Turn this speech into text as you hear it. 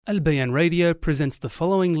Al Bayan Radio presents the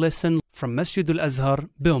following lesson from Masjid Al-Azhar,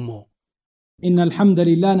 Bilmo. إن الحمد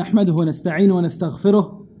لله نحمده ونستعينه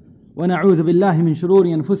ونستغفره ونعوذ بالله من شرور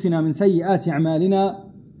أنفسنا من سيئات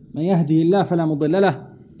أعمالنا من يهده الله فلا مضل له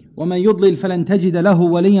ومن يضلل فلن تجد له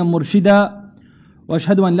وليا مرشدا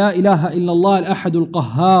وأشهد أن لا إله إلا الله الأحد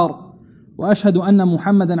القهار وأشهد أن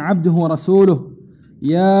محمدا عبده ورسوله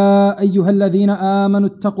يا أيها الذين آمنوا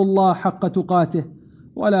اتقوا الله حق تقاته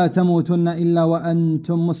ولا تموتن إلا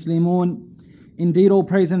وأنتم مسلمون. Indeed, all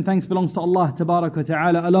praise and thanks belongs to Allah Tabarak wa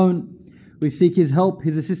Ta'ala alone. We seek His help,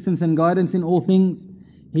 His assistance and guidance in all things.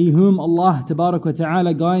 He whom Allah Tabarak wa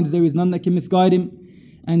Ta'ala guides, there is none that can misguide him.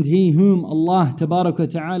 And he whom Allah Tabarak wa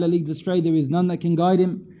Ta'ala leads astray, there is none that can guide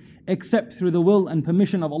him, except through the will and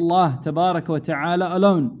permission of Allah Tabarak wa Ta'ala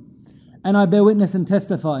alone. And I bear witness and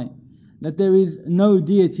testify that there is no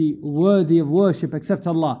deity worthy of worship except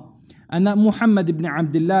Allah. And that Muhammad ibn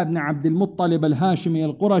Abdullah ibn Abdul Muttalib al-Hashimi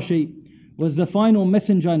al-Qurashi was the final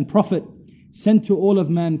messenger and prophet sent to all of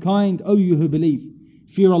mankind. O you who believe,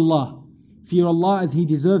 fear Allah. Fear Allah as He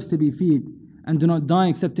deserves to be feared. And do not die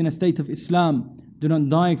except in a state of Islam. Do not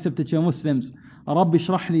die except that you are Muslims. رب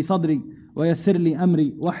اشرح لي صدري ويسر لي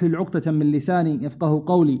أمري واحلل عقدة من لساني يفقهوا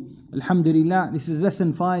قولي. Alhamdulillah, this is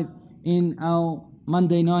lesson 5 in our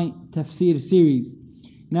Monday night tafsir series.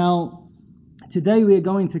 Now, today we are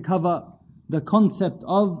going to cover the concept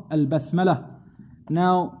of al-basmalah.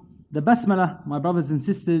 Now, the basmalah, my brothers and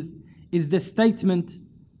sisters, is the statement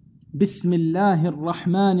Bismillahir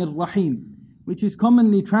Rahmanir Rahim, which is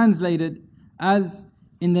commonly translated as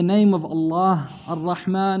in the name of Allah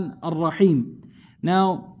Ar-Rahman Ar-Rahim.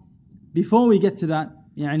 Now, before we get to that,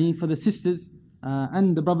 for the sisters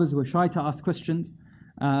and the brothers who are shy to ask questions,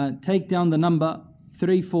 take down the number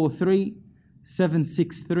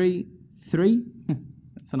 343-763-3.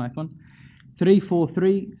 That's a nice one.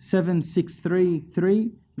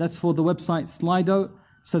 343-763-3. That's for the website Slido,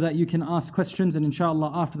 so that you can ask questions, and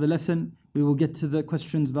inshallah after the lesson we will get to the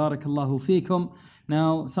questions. Barakallahu feekum.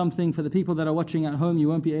 Now, something for the people that are watching at home, you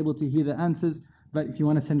won't be able to hear the answers, but if you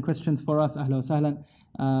want to send questions for us, ahlan wa sahlan,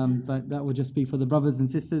 but that will just be for the brothers and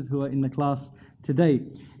sisters who are in the class today.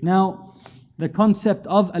 Now, the concept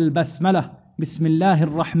of al-basmalah, Bismillahir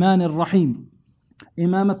Rahmanir Rahim.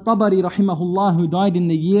 Imam al-Tabari rahimahullah, who died in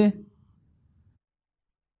the year,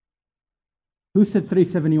 who said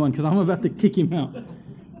 371? Because I'm about to kick him out.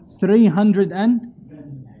 300 and?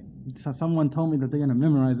 So someone told me that they're going to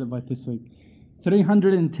memorize it by this week.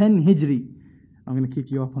 310 Hijri. I'm going to keep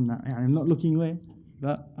you up on that. I'm not looking away,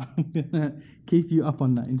 but I'm going to keep you up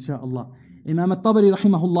on that, inshaAllah. Imam al-Tabari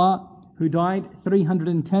rahimahullah, who died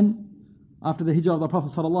 310 after the hijrah of the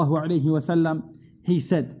Prophet sallallahu alaihi wasallam, he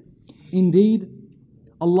said, indeed,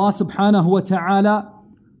 Allah subhanahu wa ta'ala,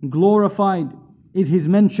 glorified is His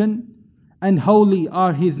mention and holy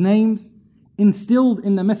are His names, instilled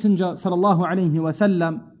in the Messenger sallallahu alaihi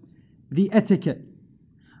wasallam the etiquette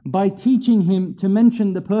by teaching him to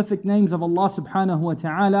mention the perfect names of Allah subhanahu wa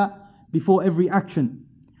ta'ala before every action.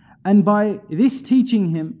 And by this teaching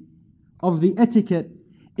him of the etiquette,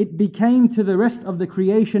 it became to the rest of the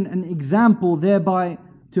creation an example thereby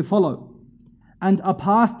to follow, and a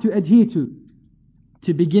path to adhere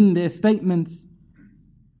to begin their statements,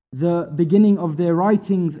 the beginning of their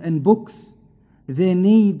writings and books, their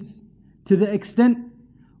needs, to the extent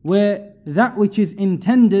where that which is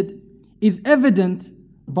intended is evident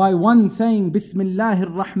by one saying Bismillahir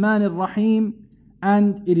Rahmanir Rahim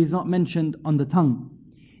and it is not mentioned on the tongue.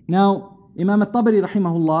 Now, Imam al-Tabari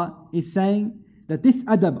rahimahullah is saying that this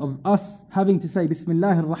adab of us having to say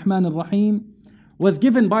Bismillahir Rahmanir Rahim was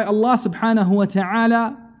given by Allah subhanahu wa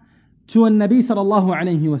ta'ala to a Nabi sallallahu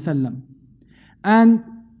alayhi wa sallam. And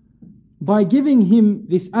by giving him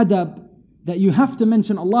this adab that you have to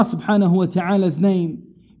mention Allah subhanahu wa ta'ala's name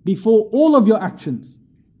before all of your actions,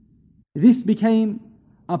 this became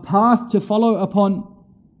a path to follow upon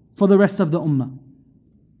for the rest of the ummah.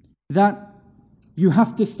 That you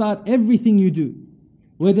have to start everything you do,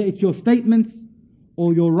 whether it's your statements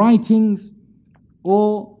or your writings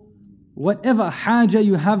or whatever haja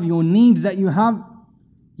you have, your needs that you have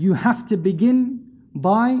to begin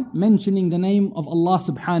by mentioning the name of Allah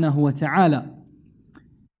subhanahu wa ta'ala.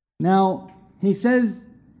 Now, he says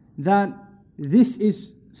that this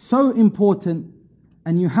is so important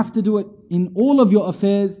and you have to do it in all of your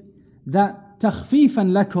affairs, that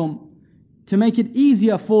takhfifan lakum, to make it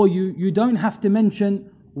easier for you, you don't have to mention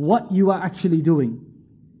what you are actually doing.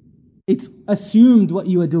 It's assumed what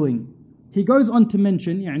you are doing. He goes on to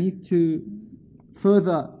mention, to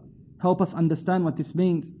further help us understand what this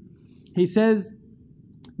means. He says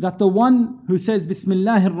that the one who says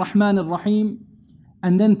Bismillahir Rahmanir Rahim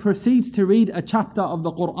and then proceeds to read a chapter of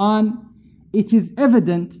the Quran, it is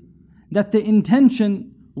evident that the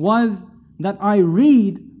intention was that I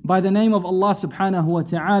read by the name of Allah subhanahu wa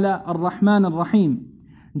ta'ala, Ar-Rahman Ar-Rahim.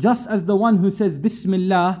 Just as the one who says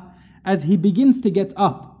Bismillah as he begins to get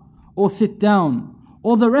up or sit down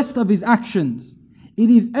or the rest of his actions, it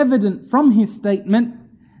is evident from his statement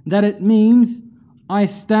that it means I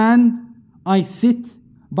stand, I sit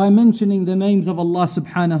by mentioning the names of Allah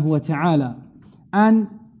subhanahu wa ta'ala and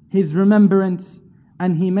His remembrance,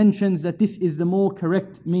 and he mentions that this is the more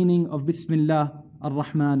correct meaning of Bismillah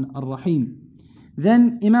Ar-Rahman Ar-Rahim.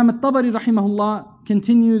 Then Imam al-Tabari rahimahullah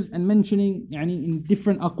continues and mentioning in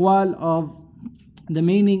different aqwal of the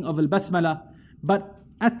meaning of al-Basmala, but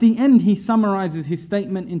at the end he summarizes his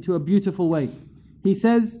statement into a beautiful way. He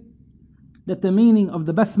says that the meaning of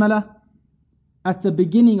the Basmala at the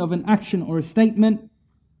beginning of an action or a statement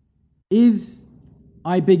is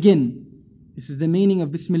I begin. This is the meaning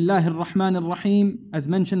of Bismillah ar-Rahman ar-Rahim as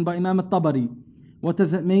mentioned by Imam al-Tabari. What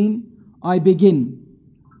does it mean? I begin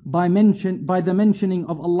by the mentioning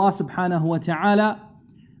of Allah subhanahu wa ta'ala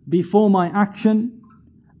before my action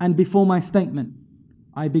and before my statement.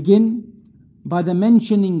 I begin by the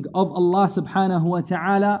mentioning of Allah subhanahu wa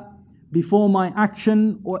ta'ala before my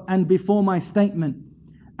action and before my statement.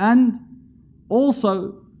 And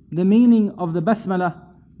also the meaning of the Basmala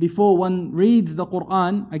before one reads the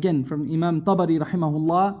Quran, again from Imam Tabari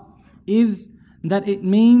rahimahullah, is that it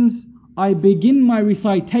means I begin my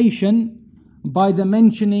recitation by the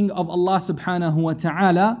mentioning of Allah subhanahu wa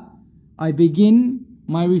ta'ala. I begin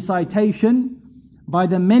my recitation by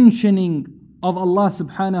the mentioning of Allah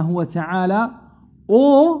subhanahu wa ta'ala,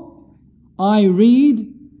 or I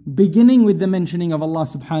read beginning with the mentioning of Allah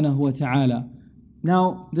subhanahu wa ta'ala.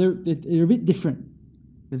 Now, they're a bit different.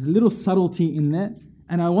 There's a little subtlety in there,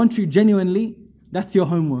 and I want you genuinely, that's your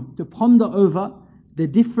homework, to ponder over the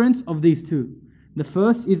difference of these two. The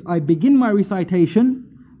first is I begin my recitation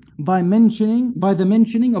by the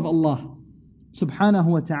mentioning of Allah subhanahu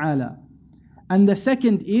wa ta'ala. And the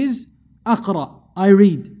second is Aqra, I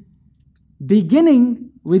read,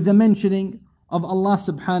 beginning with the mentioning of Allah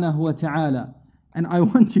subhanahu wa ta'ala. And I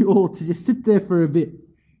want you all to just sit there for a bit,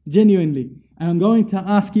 genuinely. And I'm going to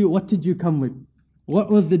ask you, what did you come with? What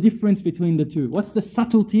was the difference between the two? What's the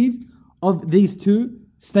subtleties of these two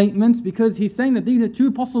statements? Because he's saying that these are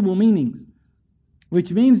two possible meanings,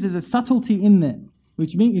 which means there's a subtlety in there,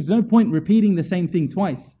 which means there's no point repeating the same thing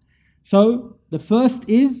twice. So the first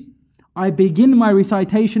is, I begin my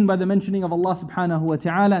recitation by the mentioning of Allah subhanahu wa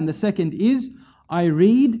ta'ala, and the second is, I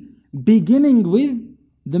read beginning with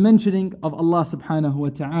the mentioning of Allah subhanahu wa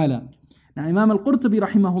ta'ala. Now Imam al-Qurtubi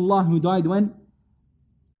rahimahullah, who died when?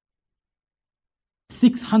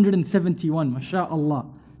 671,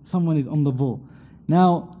 mashallah, someone is on the ball.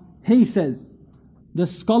 Now he says, the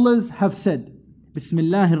scholars have said,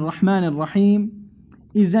 Bismillahir Rahmanir Rahim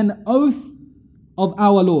is an oath of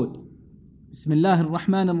our Lord. Bismillahir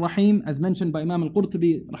Rahmanir Rahim, as mentioned by Imam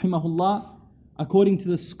al-Qurtubi rahimahullah, according to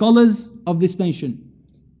the scholars of this nation,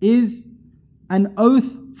 is an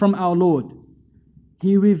oath from our Lord.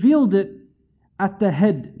 He revealed it at the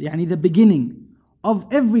head, the beginning of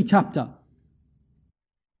every chapter.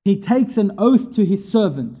 He takes an oath to his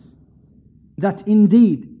servants that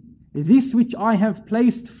indeed this which I have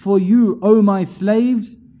placed for you, O my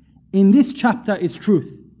slaves, in this chapter is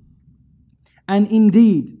truth. And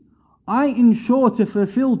indeed, I ensure to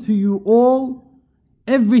fulfill to you all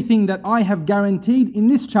everything that I have guaranteed in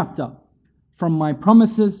this chapter from my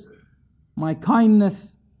promises, my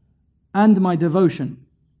kindness, and my devotion.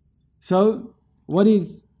 So, what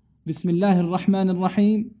is Bismillahir Rahmanir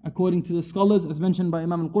Rahim? According to the scholars, as mentioned by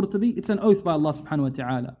Imam al-Qurtubi, it's an oath by Allah subhanahu wa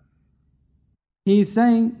ta'ala. He is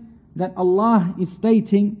saying that Allah is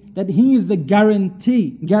stating that He is the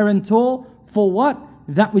guarantor for what?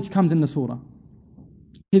 That which comes in the surah.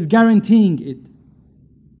 He's guaranteeing it.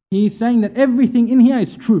 He is saying that everything in here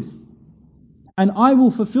is truth. And I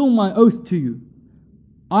will fulfill my oath to you.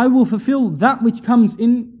 I will fulfill that which comes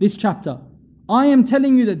in this chapter. I am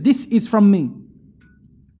telling you that this is from me.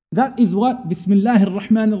 That is what Bismillahir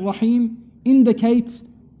Rahmanir Rahim indicates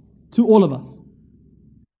to all of us.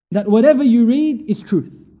 That whatever you read is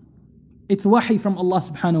truth. It's wahi from Allah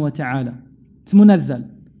subhanahu wa ta'ala. It's munazzal.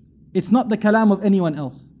 It's not the kalam of anyone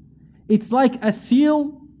else. It's like a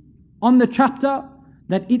seal on the chapter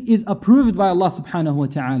that it is approved by Allah subhanahu wa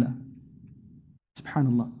ta'ala.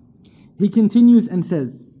 Subhanallah. He continues and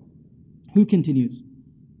says, who continues?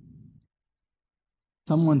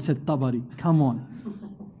 Someone said Tabari. Come on.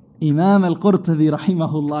 Imam al-Qurtubi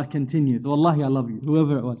rahimahullah continues. Wallahi, I love you.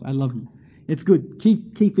 Whoever it was, I love you. It's good.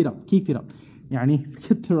 Keep it up. Keep it up. يعني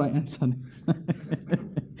get the right answer.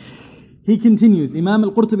 He continues, Imam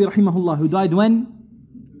al-Qurtubi rahimahullah, who died when?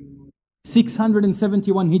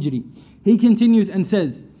 671 Hijri. He continues and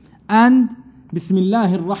says, and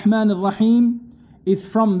Bismillah ar-Rahman ar-Rahim is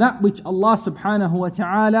from that which Allah subhanahu wa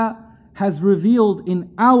ta'ala has revealed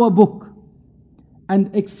in our book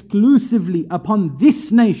and exclusively upon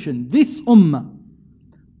this nation, this ummah,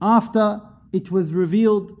 after it was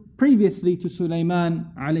revealed previously to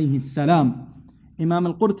Sulaiman alayhi salam. Imam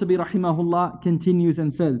al-Qurtubi rahimahullah continues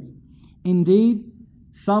and says, indeed,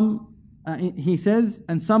 he says,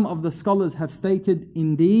 and some of the scholars have stated,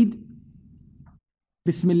 indeed,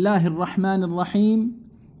 Bismillah ar-Rahman ar-Rahim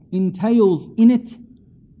entails in it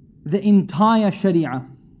the entire Sharia,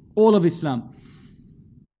 all of Islam,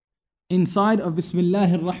 inside of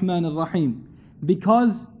Bismillah ar-Rahman ar-Rahim,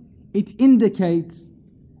 because it indicates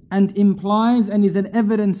and implies and is an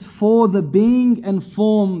evidence for the being and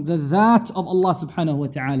form, the that of Allah subhanahu wa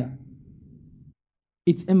ta'ala.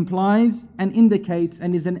 It implies and indicates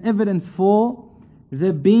and is an evidence for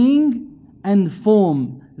the being and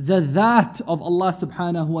form, the that of Allah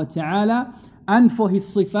subhanahu wa ta'ala, and for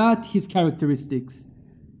His sifat, His characteristics.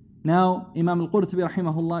 Now, Imam al-Qurtubi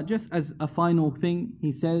rahimahullah, just as a final thing,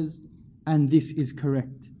 he says, and this is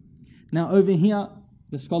correct. Now over here,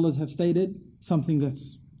 the scholars have stated something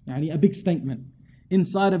that's a big statement.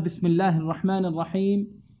 Inside of Bismillah ar-Rahman ar-Rahim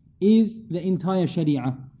is the entire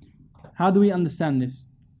Sharia. How do we understand this?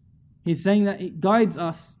 He's saying that it guides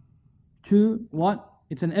us to what?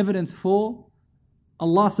 It's an evidence for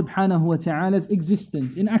Allah subhanahu wa ta'ala's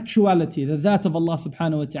existence, in actuality, the that of Allah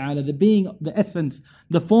subhanahu wa ta'ala, the being, the essence,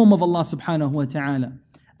 the form of Allah subhanahu wa ta'ala,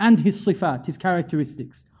 and His sifat, His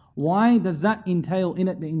characteristics. Why does that entail in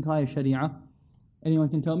it the entire Sharia? Anyone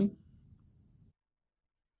can tell me?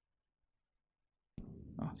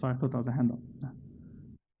 Oh, sorry, I thought that was a hand up.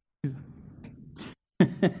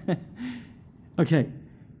 Okay.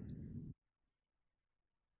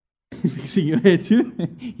 Fixing your hair too?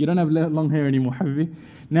 You don't have long hair anymore, Habibi.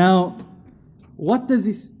 Now, what does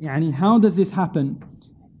this, how does this happen?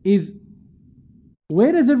 Is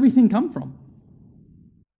where does everything come from?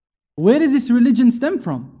 Where does this religion stem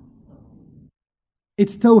from?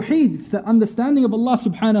 It's Tawheed, it's the understanding of Allah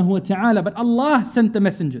subhanahu wa ta'ala. But Allah sent the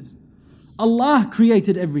messengers. Allah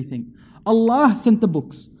created everything. Allah sent the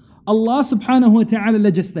books. Allah subhanahu wa ta'ala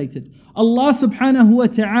legislated. Allah subhanahu wa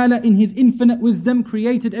ta'ala in His infinite wisdom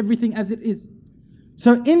created everything as it is.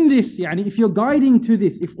 So in this, if you're guiding to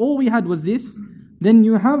this, if all we had was this, then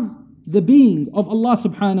you have the being of Allah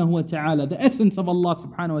subhanahu wa ta'ala, the essence of Allah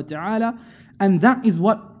subhanahu wa ta'ala, and that is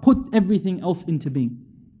what put everything else into being.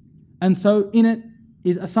 And so in it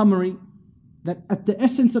is a summary that at the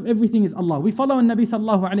essence of everything is Allah. We follow Nabi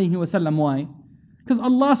sallallahu alayhi wa sallam. Why? Because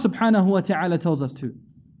Allah subhanahu wa ta'ala tells us to.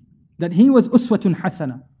 That He was uswatun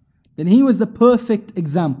hasana. That He was the perfect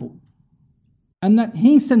example. And that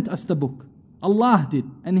He sent us the book. Allah did.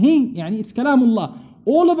 And He, it's kalamullah.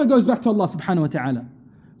 All of it goes back to Allah subhanahu wa ta'ala.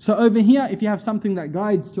 So over here, if you have something that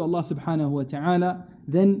guides to Allah subhanahu wa ta'ala,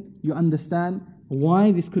 then you understand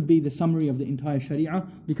why this could be the summary of the entire Sharia.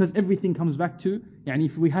 Because everything comes back to,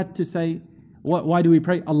 if we had to say, why do we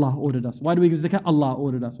pray? Allah ordered us. Why do we give zakah? Allah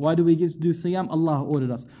ordered us. Why do we do siyam? Allah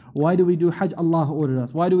ordered us. Why do we do hajj? Allah ordered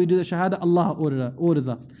us. Why do we do the shahada? Allah orders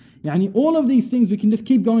us. All of these things we can just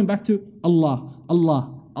keep going back to Allah,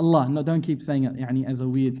 Allah, Allah. No, don't keep saying it as a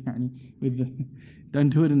weird, with the, don't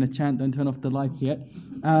do it in a chant, don't turn off the lights yet.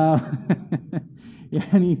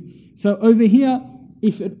 So over here,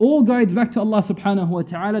 if it all guides back to Allah subhanahu wa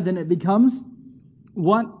ta'ala, then it becomes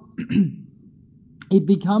what? It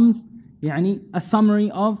becomes a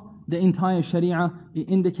summary of the entire Sharia. It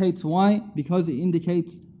indicates why? Because it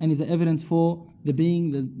indicates and is an evidence for the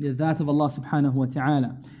being, the that of Allah subhanahu wa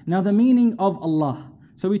ta'ala. Now the meaning of Allah.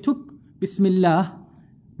 So we took Bismillah,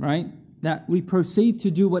 right? That we proceed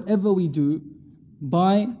to do whatever we do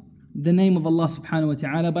by the name of Allah subhanahu wa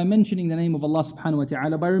ta'ala, by mentioning the name of Allah subhanahu wa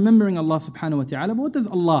ta'ala, by remembering Allah subhanahu wa ta'ala. But what does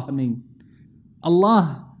Allah mean?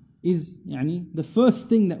 Allah is the first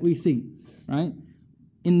thing that we see, right?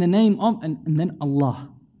 In the name of, and then Allah.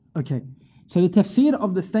 Okay, so the tafsir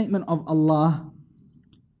of the statement of Allah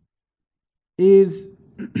is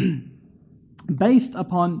based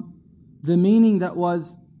upon the meaning that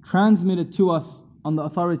was transmitted to us on the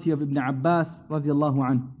authority of Ibn Abbas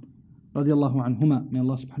radiallahu anhuma. May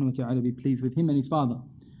Allah subhanahu wa ta'ala be pleased with him and his father.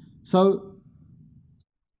 So,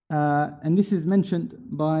 and this is mentioned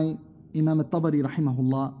by Imam al-Tabari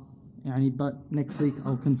rahimahullah. But next week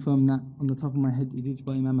I'll confirm that on the top of my head. It is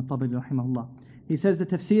by Imam al-Tabari rahimahullah. He says the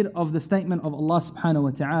tafsir of the statement of Allah subhanahu wa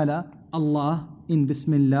ta'ala, Allah in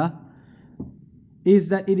Bismillah, is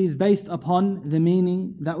that it is based upon the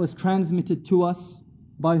meaning that was transmitted to us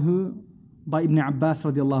by who? By Ibn Abbas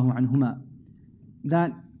radiallahu anhuma.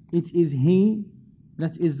 That it is He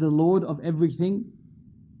that is the Lord of everything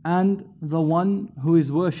and the one who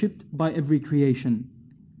is worshipped by every creation.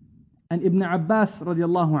 And Ibn Abbas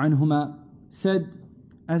radiallahu anhuma said,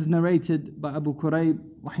 as narrated by Abu Kurayb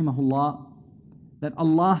rahimahullah, that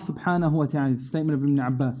Allah subhanahu wa ta'ala, statement of Ibn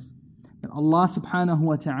Abbas, that Allah subhanahu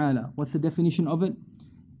wa ta'ala, what's the definition of it?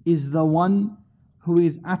 Is the one who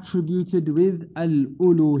is attributed with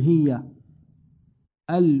al-uluhiyya.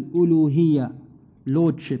 Al-uluhiyya,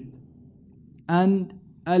 lordship. And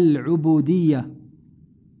al-ubudiyya,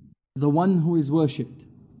 the one who is worshipped.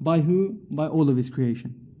 By who? By all of His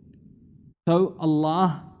creation. So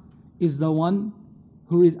Allah is the one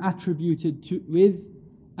who is attributed with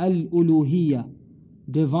al-uluhiyya,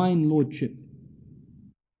 divine lordship.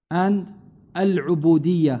 And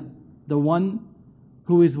al-ubudiyya, the one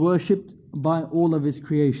who is worshipped by all of His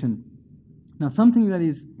creation. Now something that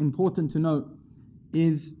is important to note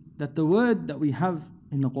is that the word that we have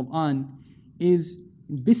in the Quran is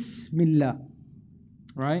Bismillah,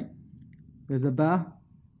 right? There's a ba,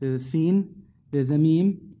 there's a sin, there's a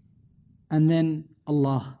meme, and then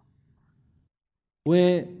Allah,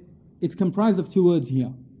 where it's comprised of two words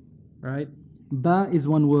here, right? Ba is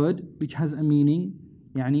one word which has a meaning,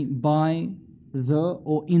 يعني by the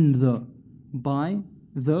or in the, by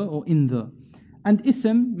the or in the. And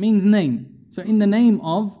ism means name. So in the name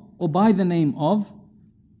of or by the name of,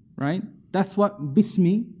 right? That's what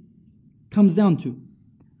bismi comes down to.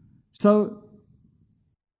 So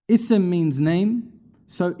ism means name,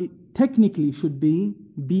 so it technically should be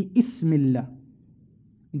ismillah,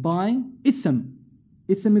 by ism.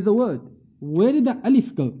 Ism is a word. Where did that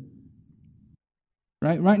alif go?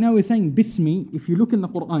 Right now we're saying bismi. If you look in the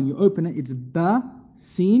Quran, you open it, it's ba,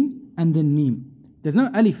 sin, and then mim. There's no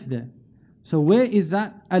alif there. So where is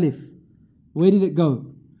that alif? Where did it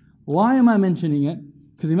go? Why am I mentioning it?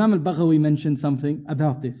 Because Imam al-Baghawi mentioned something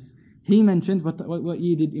about this. He mentions, what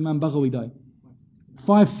year did Imam Baghawi die?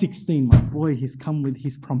 516. My boy, he's come with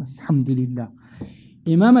his promise. Alhamdulillah.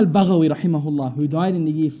 Imam al-Baghawi rahimahullah, who died in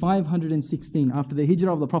the year 516 after the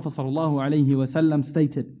hijrah of the Prophet sallallahu alaihi wasallam,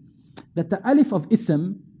 stated that the alif of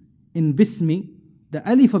ism in bismi, the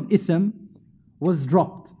alif of ism was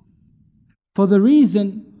dropped for the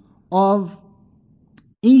reason of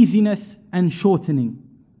easiness and shortening,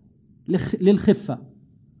 lil khiffa,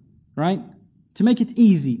 right? To make it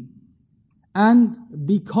easy, and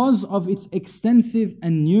because of its extensive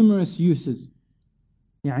and numerous uses,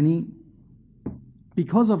 يعني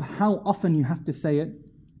because of how often you have to say it,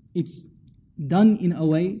 it's done in a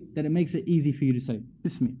way that it makes it easy for you to say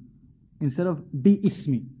bismi instead of bi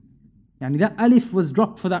ismi. يعني that alif was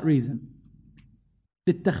dropped for that reason.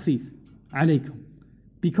 للتخفيف عليكم.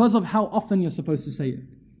 Because of how often you're supposed to say it.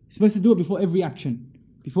 You're supposed to do it before every action.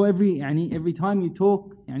 Before every time you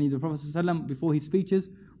talk, the Prophet ﷺ, before his speeches,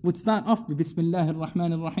 would start off with Bismillahir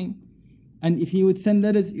Rahmanir Rahim. And if he would send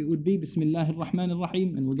letters, it would be Bismillahir Rahmanir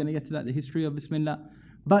Rahim. And we're going to get to that, the history of Bismillah.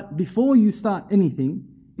 But before you start anything,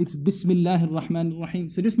 it's Bismillahir Rahmanir Rahim.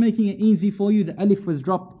 So just making it easy for you, the alif was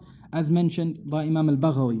dropped as mentioned by Imam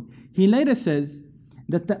al-Baghawi. He later says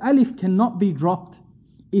that the alif cannot be dropped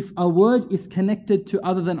if a word is connected to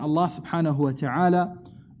other than Allah subhanahu wa ta'ala,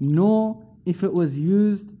 nor if it was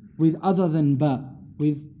used with other than ba,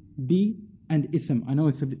 with bi and ism. I know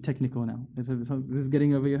it's a bit technical now. Is this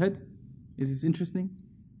getting over your head? Is this interesting?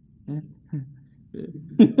 Yeah?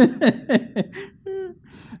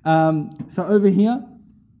 So over here,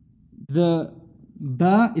 the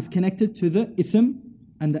ba is connected to the ism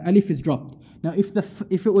and the alif is dropped. Now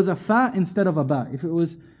if it was a fa instead of a ba, if it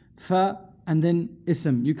was fa and then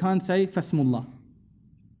ism, you can't say fasmullah.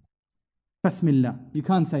 Fasmillah. You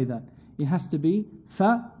can't say that. It has to be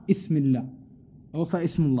fa ismillah or fa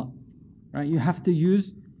ismullah. Right? You have to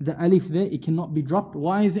use the alif there. It cannot be dropped.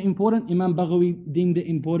 Why is it important? Imam Baghawi deemed it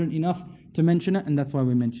important enough to mention it, and that's why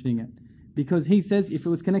we're mentioning it. Because he says if it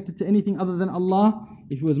was connected to anything other than Allah,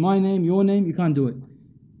 if it was my name, your name, you can't do it.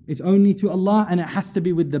 It's only to Allah and it has to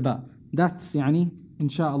be with the ba. That's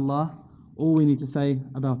insha'Allah, all we need to say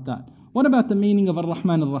about that. What about the meaning of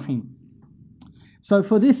Ar-Rahman Ar-Rahim? So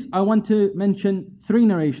for this, I want to mention three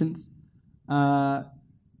narrations.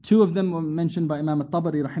 Two of them were mentioned by Imam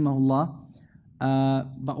al-Tabari rahimahullah.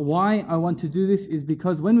 But why I want to do this is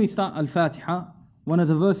because when we start Al-Fatiha, one of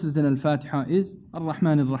the verses in Al-Fatiha is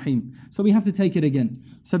Ar-Rahman Ar-Rahim. So we have to take it again.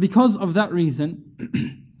 So because of that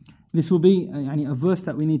reason, this will be a verse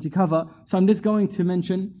that we need to cover. So I'm just going to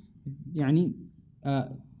mention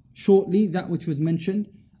shortly that which was mentioned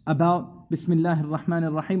about Bismillah ar-Rahman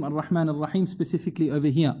ar-Rahim, ar-Rahman ar-Rahim specifically over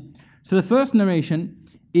here. So the first narration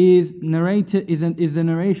is the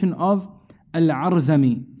narration of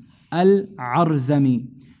Al-Arzami,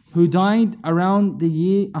 who died around the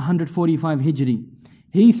year 145 Hijri.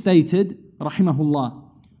 He stated, Rahimahullah,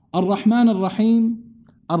 Ar-Rahman ar-Rahim,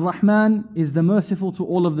 Ar-Rahman is the merciful to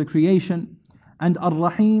all of the creation, and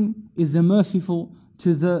Ar-Rahim is the merciful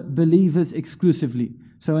to the believers exclusively.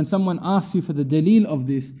 So when someone asks you for the dalil of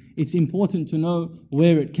this, it's important to know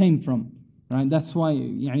where it came from. Right? That's why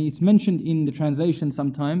it's mentioned in the translation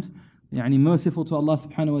sometimes, merciful to Allah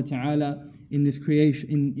subhanahu wa ta'ala in this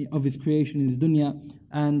creation, of His creation in this dunya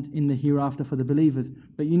and in the hereafter for the believers.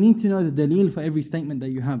 But you need to know the dalil for every statement that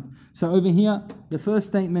you have. So over here, the first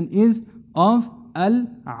statement is of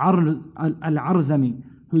Al-Arzami,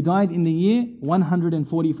 who died in the year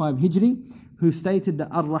 145 Hijri, who stated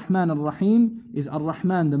that Ar-Rahman Ar-Rahim is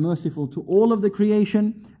Ar-Rahman, the merciful to all of the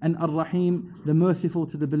creation, and Ar-Rahim, the merciful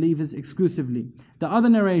to the believers exclusively. The other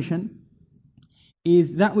narration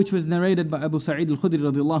is that which was narrated by Abu Sa'id al-Khudri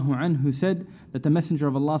radiallahu anhu, who said that the Messenger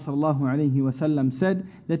of Allah sallallahu alayhi wasallam said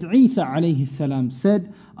that Isa alayhi salam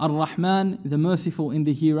said, Ar-Rahman, the merciful in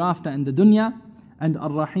the hereafter and the dunya, and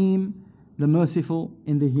Ar-Rahim, the merciful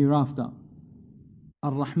in the hereafter.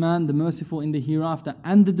 Ar-Rahman, the merciful in the hereafter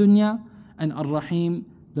and the dunya, and Ar-Rahim,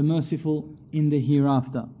 the merciful in the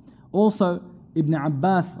hereafter. Also, Ibn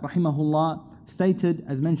Abbas rahimahullah stated,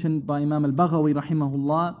 as mentioned by Imam al-Baghawi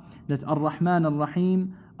rahimahullah, that Ar-Rahman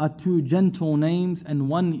Ar-Rahim are two gentle names, and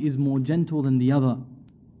one is more gentle than the other.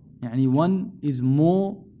 One is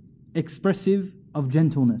more expressive of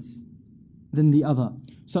gentleness than the other.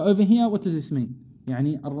 So over here, what does this mean?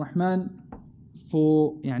 Ar-Rahman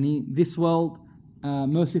for this world,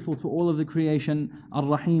 merciful to all of the creation,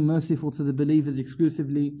 Ar-Rahim, merciful to the believers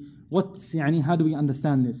exclusively. How do we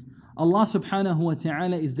understand this? Allah subhanahu wa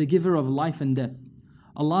ta'ala is the giver of life and death.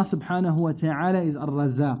 Allah subhanahu wa ta'ala is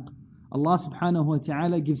Ar-Razzaq. Allah subhanahu wa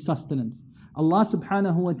ta'ala gives sustenance. Allah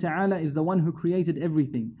subhanahu wa ta'ala is the one who created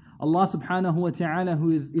everything. Allah subhanahu wa ta'ala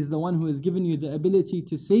is the one who has given you the ability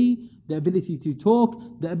to see, the ability to talk,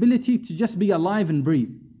 the ability to just be alive and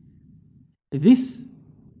breathe. This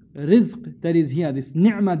rizq that is here, this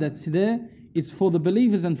ni'mah that's there, is for the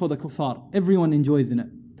believers and for the kuffar. Everyone enjoys in it.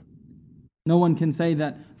 No one can say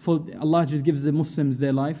that for Allah just gives the Muslims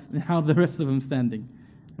their life, how the rest of them standing.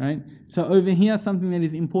 Right? So over here, something that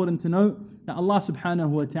is important to note, that Allah subhanahu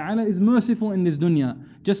wa ta'ala is merciful in this dunya.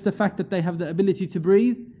 Just the fact that they have the ability to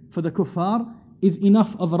breathe, for the kuffar, is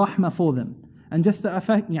enough of rahmah for them. And just the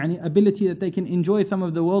ability that they can enjoy some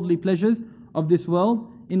of the worldly pleasures of this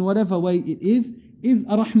world, in whatever way it is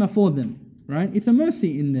a rahmah for them. Right? It's a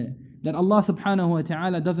mercy in there, that Allah subhanahu wa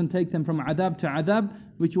ta'ala doesn't take them from adab to adab,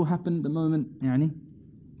 which will happen the moment,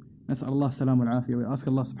 Nas'al Allah salam al-afiyah. We ask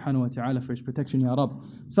Allah subhanahu wa ta'ala for His protection, Ya Rabb.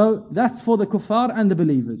 So that's for the kuffar and the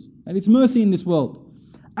believers. And it's mercy in this world.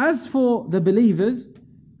 As for the believers,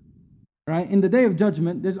 right, in the day of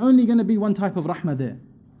judgment, there's only going to be one type of rahmah there.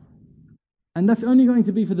 And that's only going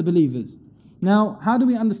to be for the believers. Now, how do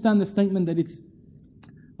we understand the statement that it's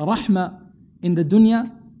rahmah in the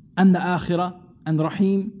dunya and the akhirah, and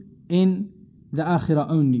rahim in the akhirah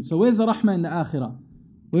only? So where's the rahmah in the akhirah?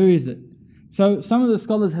 Where is it? So some of the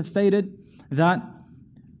scholars have stated that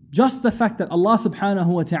just the fact that Allah subhanahu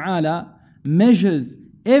wa ta'ala measures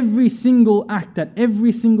every single act that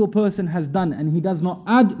every single person has done, and He does not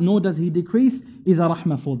add nor does He decrease, is a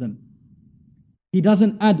rahmah for them. He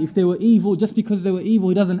doesn't add. If they were evil, just because they were evil,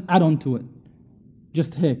 He doesn't add on to it.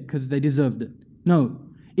 Just here, because they deserved it. No.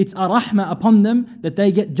 It's a rahmah upon them that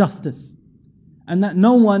they get justice. And that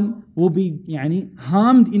no one will be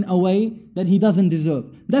harmed in a way that he doesn't deserve.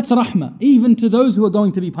 That's rahmah, even to those who are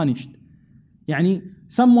going to be punished.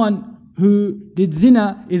 Someone who did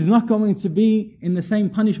zina is not going to be in the same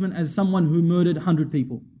punishment as someone who murdered 100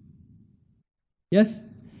 people. Yes?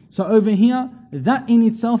 So over here, that in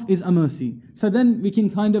itself is a mercy. So then we can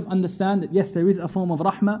kind of understand that yes, there is a form of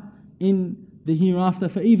rahmah in the hereafter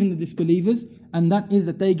for even the disbelievers, and that is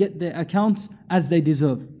that they get their accounts as they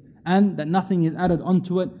deserve, and that nothing is added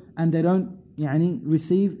onto it, and they don't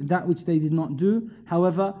receive that which they did not do.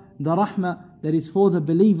 However, the rahmah that is for the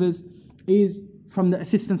believers is from the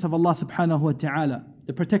assistance of Allah subhanahu wa ta'ala,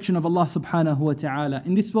 the protection of Allah subhanahu wa ta'ala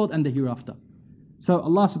in this world and the hereafter. So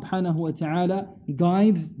Allah subhanahu wa ta'ala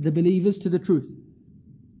guides the believers to the truth.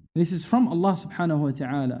 This is from Allah subhanahu wa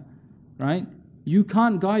ta'ala, right? You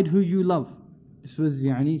can't guide who you love. This was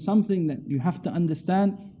something that you have to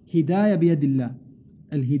understand. Hidayah biyadillah.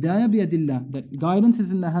 Al-hidayah biyadillah. That guidance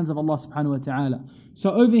is in the hands of Allah subhanahu wa ta'ala.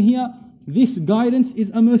 So over here, this guidance is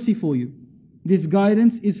a mercy for you. This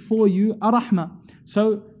guidance is for you a rahmah.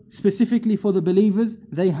 So specifically for the believers,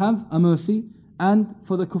 they have a mercy, and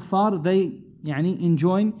for the kuffar, they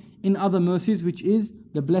enjoin in other mercies, which is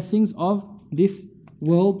the blessings of this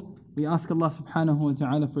world. We ask Allah subhanahu wa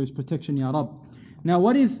ta'ala for His protection, Ya Rab. Now,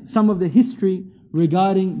 what is some of the history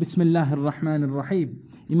regarding Bismillah ar-Rahman ar-Rahim?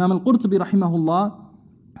 Imam al-Qurtubi rahimahullah,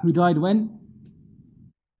 who died when?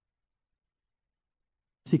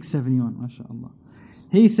 671, mashallah.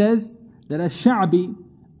 He says that Ash-Sha'bi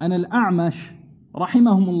and Al-A'mash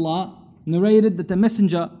rahimahumullah narrated that the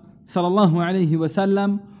Messenger sallallahu alayhi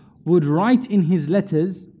wasallam would write in his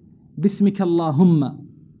letters, Bismika Allahumma,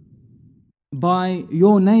 by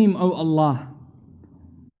your name, O Allah,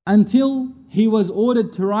 until he was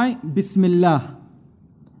ordered to write Bismillah.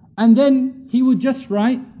 And then he would just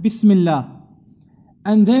write Bismillah.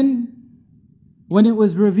 And then when it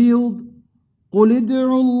was revealed, قُلِ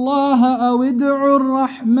ادْعُوا اللَّهَ أَوْ ادْعُوا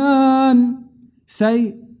الرَّحْمَنِ,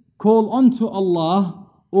 say, call unto Allah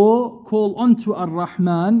or call unto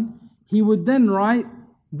Ar-Rahman, he would then write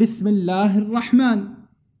Bismillah ar-Rahman,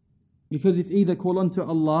 because it's either call unto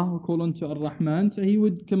Allah or call unto Ar-Rahman. So he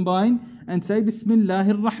would combine and say Bismillah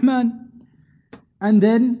ar-Rahman. And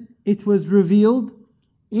then it was revealed,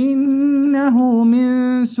 إِنَّهُ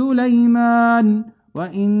مِن سُلَيْمَانَ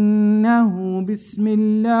وَإِنَّهُ بِسْمِ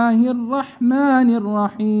اللَّهِ الرَّحْمَنِ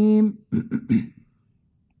الرَّحِيمِ.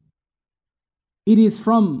 It is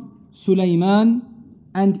from Sulaiman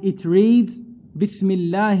and it reads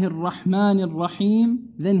Bismillah ar-Rahman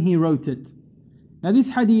ar-Rahim. Then he wrote it. Now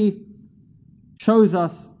this hadith shows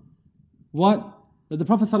us that the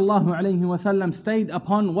Prophet ﷺ stayed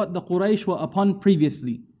upon what the Quraysh were upon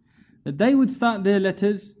previously. That they would start their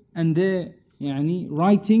letters and their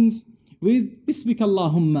writings with Bismika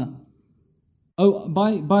Allahumma, oh,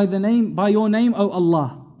 by your name, O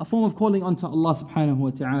Allah, a form of calling unto Allah subhanahu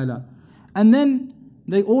wa ta'ala. And then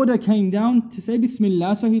the order came down to say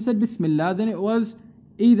Bismillah, so he said Bismillah. Then it was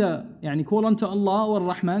either call unto Allah or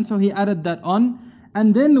Rahman, so he added that on.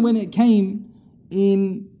 And then when it came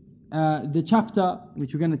in the chapter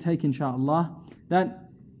which we're going to take inshallah, that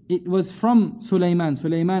it was from Sulaiman.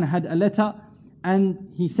 Sulaiman had a letter and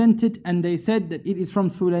he sent it, and they said that it is from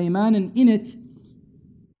Sulaiman, and in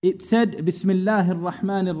it said Bismillah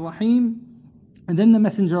ar-Rahman ar-Rahim, and then the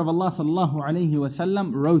Messenger of Allah sallallahu alayhi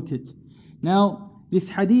wasallam wrote it. Now this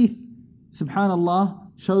hadith, subhanallah,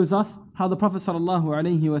 shows us how the Prophet sallallahu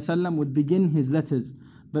alayhi wasallam would begin his letters.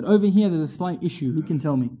 But over here there's a slight issue. Who can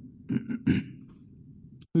tell me?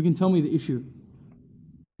 Who can tell me the issue?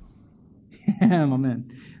 Yeah, my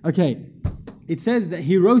man. Okay, it says that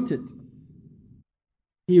he wrote it.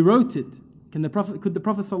 He wrote it. Could the Prophet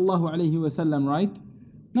sallallahu alaihi wasallam write?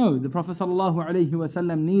 No, the Prophet sallallahu alaihi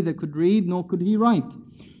wasallam neither could read nor could he write.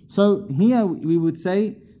 So here we would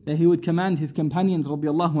say that he would command his companions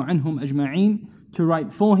radiyallahu anhum ajma'een to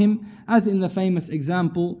write for him, as in the famous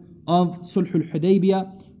example of Sulhul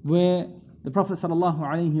Hudaybiyah, where the Prophet sallallahu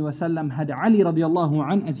alaihi wasallam had Ali radiyallahu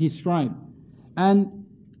an as his scribe, and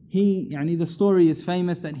the story is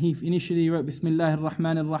famous that he initially wrote Bismillah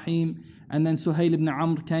ar-Rahman ar-Rahim, and then Suhail ibn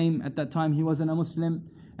Amr came. At that time he wasn't a Muslim,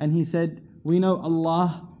 and he said, we know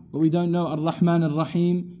Allah, but we don't know Ar-Rahman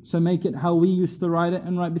Ar-Rahim, so make it how we used to write it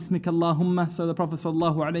and write Bismika Allahumma. So the Prophet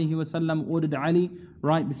ﷺ ordered Ali,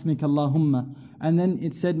 write Bismika Allahumma. And then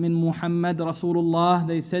it said, Min Muhammad Rasulullah.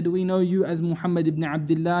 They said, we know you as Muhammad ibn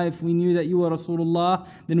Abdullah. If we knew that you were Rasulullah,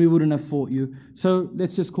 then we wouldn't have fought you. So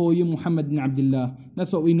let's just call you Muhammad ibn Abdullah.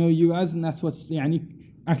 That's what we know you as, and that's what's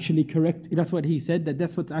actually correct. That's what he said,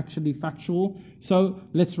 that's what's actually factual. So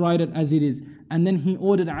let's write it as it is. And then he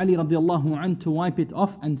ordered Ali radiallahu anhu to wipe it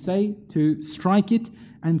off and to strike it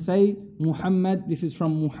and say, Muhammad, this is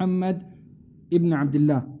from Muhammad ibn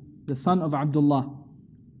Abdullah, the son of Abdullah.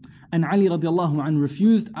 And Ali radiallahu anhu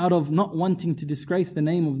refused out of not wanting to disgrace the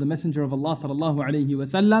name of the Messenger of Allah sallallahu alayhi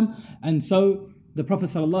wasallam. And so the Prophet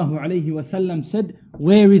sallallahu alayhi wasallam said,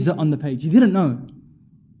 where is it on the page? He didn't know.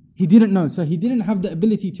 He didn't know, so he didn't have the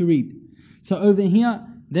ability to read. So over here,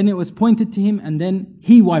 then it was pointed to him and then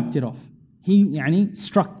he wiped it off. He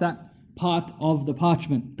struck that part of the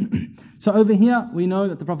parchment. So over here, we know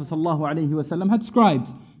that the Prophet ﷺ had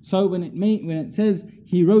scribes. So when it says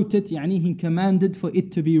he wrote it, he commanded for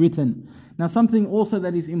it to be written. Now something also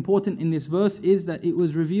that is important in this verse is that it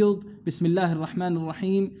was revealed, Bismillah ar-Rahman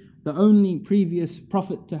ar-Rahim, the only previous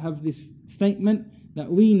prophet to have this statement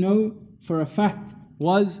that we know for a fact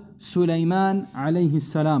was Sulaiman alayhi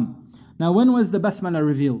salam. Now when was the Basmala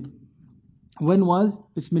revealed? When was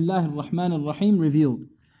Bismillah ar-Rahman ar-Rahim revealed?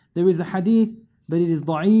 There is a hadith, but it is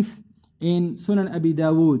da'if, in Sunan Abi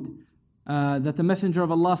Dawood, that the Messenger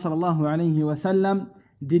of Allah sallallahu alayhi wasallam,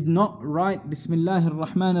 did not write Bismillah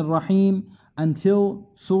ar-Rahman ar-Rahim until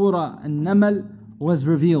Surah An-Naml was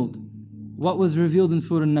revealed. What was revealed in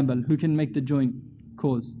Surah An-Naml? Who can make the joint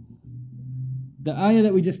cause? The ayah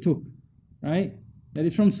that we just took, right? That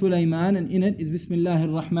is from Sulaiman, and in it is Bismillah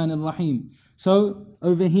ar-Rahman ar-Rahim. So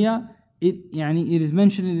over here, it is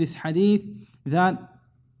mentioned in this hadith that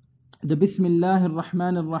the Bismillah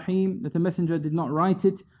ar-Rahman ar-Rahim, that the Messenger did not write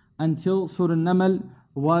it until Surah An-Naml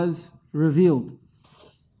was revealed.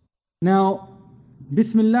 Now,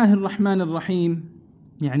 Bismillah ar-Rahman ar-Rahim,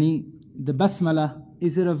 the Basmala,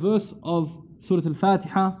 is it a verse of Surah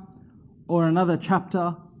Al-Fatiha or another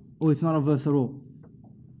chapter, or it's not a verse at all?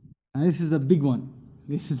 And this is a big one.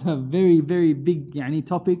 This is a very, very big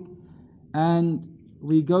topic, and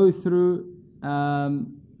we go through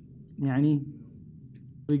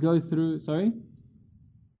sorry?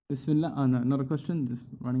 Bismillah. Oh no, not a question, just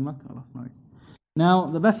running back. Oh, that's nice. Now,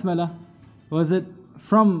 the Basmala, was it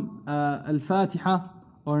from Al-Fatiha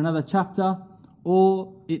or another chapter,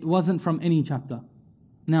 or it wasn't from any chapter?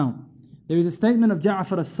 Now, there is a statement of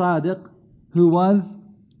Ja'far as-Sadiq, who was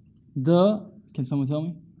can someone tell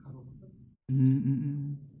me?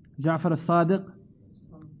 Ja'far as-Sadiq,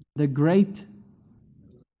 the great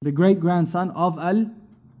grandson of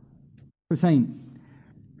Al-Hussein,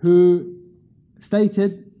 who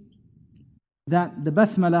stated that the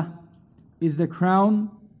Basmala is the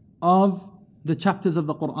crown of the chapters of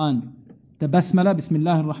the Quran. The Basmala,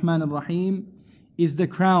 Bismillah ar-Rahman ar-Rahim, is the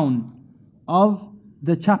crown of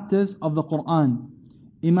the chapters of the Quran.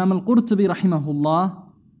 Imam al-Qurtubi rahimahullah,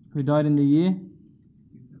 who died in the year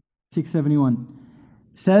 671,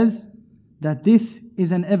 says that this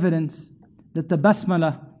is an evidence that the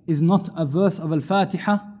Basmala is not a verse of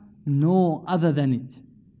Al-Fatiha, nor other than it.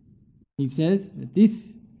 He says that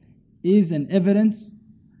this is an evidence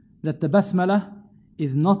that the Basmala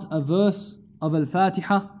is not a verse of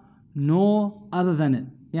Al-Fatiha, nor other than it.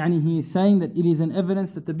 He is saying that it is an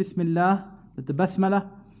evidence that the Basmala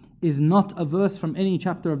is not a verse from any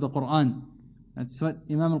chapter of the Quran. That's what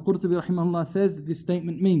Imam al-Qurtubi rahimahullah says that this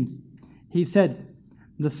statement means. He said,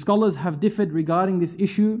 the scholars have differed regarding this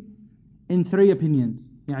issue in 3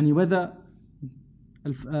 opinions. Whether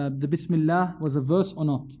the Bismillah was a verse or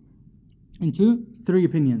not. Into 3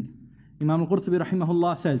 opinions. Imam al-Qurtubi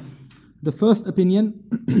rahimahullah says, the first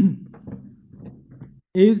opinion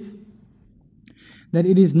is that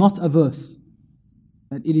it is not a verse.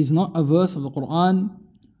 That it is not a verse of the Quran,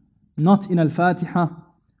 not in Al-Fatiha,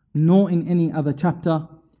 nor in any other chapter.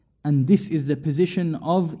 And this is the position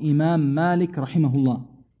of Imam Malik rahimahullah.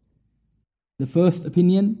 The first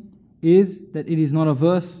opinion is that it is not a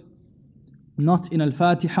verse, not in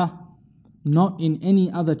Al-Fatiha, not in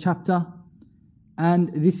any other chapter.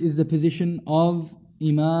 And this is the position of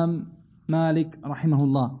Imam Malik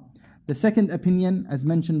rahimahullah. The second opinion, as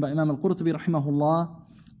mentioned by Imam al-Qurtubi rahimahullah,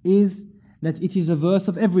 is that it is a verse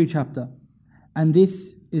of every chapter. And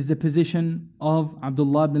this is the position of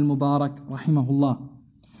Abdullah ibn al-Mubarak rahimahullah.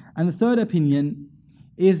 And the third opinion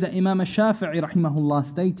is that Imam al-Shafi'i rahimahullah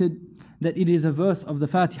stated that it is a verse of the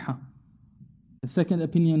Fatiha. The second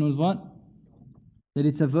opinion was what? That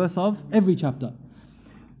it's a verse of every chapter.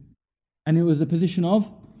 And it was the position of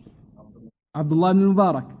Abdullah ibn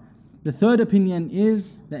al-Mubarak. The third opinion is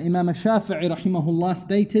that Imam al-Shafi'i rahimahullah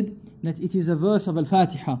stated that it is a verse of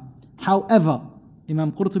Al-Fatiha. However,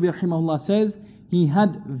 Imam Qurtubi rahimahullah says he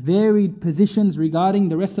had varied positions regarding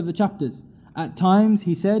the rest of the chapters. At times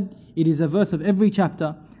he said it is a verse of every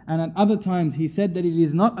chapter, and at other times he said that it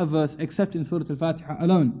is not a verse except in Surah Al-Fatiha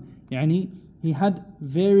alone. He had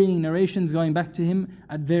varying narrations going back to him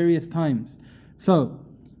at various times. So,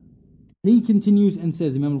 he continues and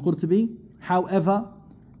says, Imam al-Qurtubi, however,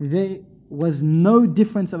 there was no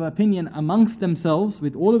difference of opinion amongst themselves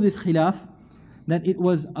with all of this khilaf that it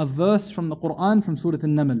was a verse from the Quran from Surah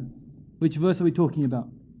An-Naml. Which verse are we talking about?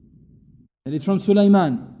 That it's from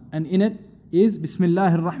Sulaiman, and in it is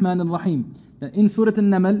Bismillah ar-Rahman ar-Rahim. That in Surah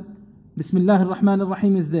An-Naml, Bismillah ar-Rahman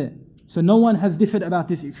ar-Rahim is there. So no one has differed about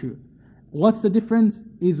this issue. What's the difference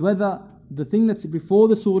is whether the thing that's before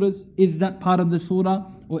the surahs is that part of the surah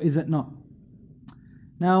or is it not.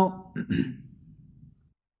 Now,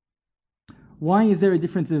 why is there a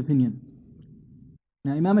difference of opinion?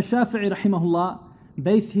 Now, Imam al-Shafi'i rahimahullah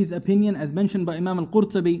based his opinion, as mentioned by Imam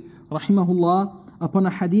al-Qurtubi rahimahullah, upon a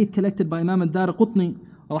hadith collected by Imam al-Daraqutni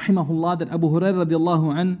rahimahullah that Abu Hurairah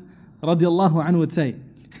radiallahu anhu would say.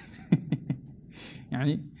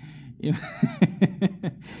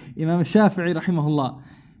 Imam al-Shafi'i rahimahullah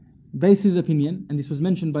based his opinion, and this was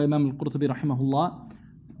mentioned by Imam al-Qurtubi rahimahullah,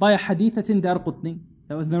 by a hadith that's in Daraqutni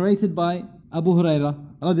that was narrated by Abu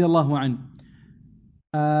Hurairah radiallahu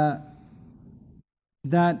anhu.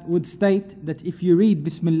 that would state that if you read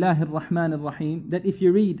Bismillahir Rahmanir Rahim, that if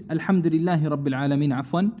you read Alhamdulillahi Rabbil Alameen,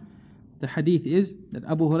 afwan, the hadith is that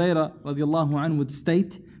Abu Hurairah radiallahu anhu would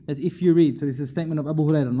state that if you read, so this is a statement of Abu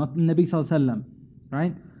Hurairah, not the Nabi sallallahu alaihi wasallam,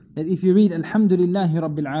 right? That if you read Alhamdulillahi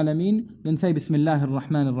Rabbil Alameen, then say Bismillahir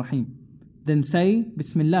Rahmanir Rahim. Then say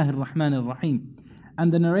Bismillahir Rahmanir Rahim.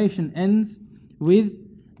 And the narration ends with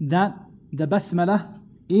that the Basmalah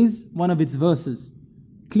is one of its verses.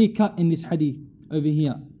 Clear cut in this hadith over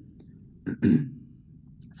here.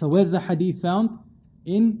 So where's the hadith found?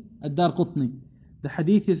 In Ad-Darqutni. The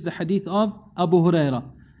hadith is the hadith of Abu Hurairah.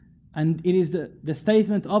 And it is the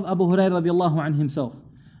statement of Abu Hurairah radiallahu anhu himself.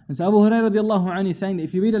 And so Abu Hurairah radiallahu anhu is saying that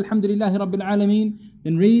if you read Alhamdulillahi Rabbil Alameen,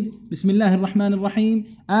 then read Bismillahir Rahmanir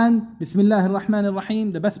Rahim, and Bismillahir Rahmanir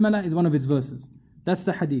Rahim, the Basmalah is one of its verses. That's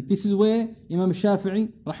the hadith. This is where Imam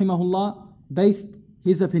Shafi'i rahimahullah based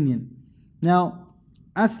his opinion. Now,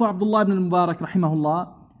 as for Abdullah ibn Mubarak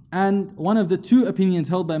rahimahullah, and one of the two opinions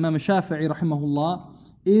held by Imam Shafi'i rahimahullah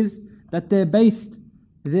is that they based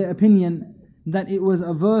their opinion that it was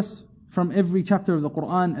a verse from every chapter of the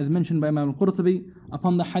Quran, as mentioned by Imam al-Qurtubi,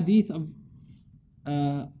 upon the hadith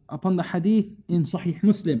in Sahih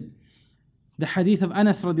Muslim, the hadith of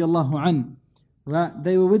Anas radiallahu anhu.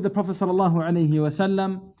 They were with the Prophet sallallahu alaihi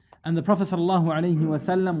wasallam, and the Prophet sallallahu alaihi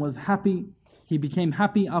wasallam was happy. He became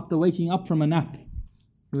happy after waking up from a nap.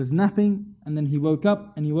 He was napping, and then he woke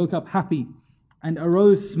up, and he woke up happy, and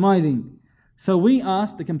arose smiling. So we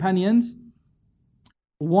asked the companions,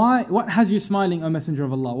 what has you smiling, O Messenger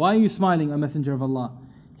of Allah? Why are you smiling, O Messenger of Allah?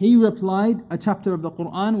 He replied, a chapter of the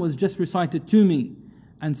Quran was just recited to me.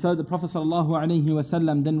 And so the Prophet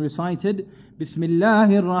ﷺ then recited,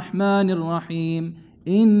 Bismillahir Rahmanir Rahim,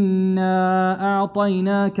 Inna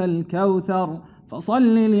a'tainaka al-kawthar,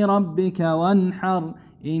 fasalli li rabbika wanhar,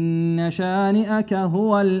 Inna shani'aka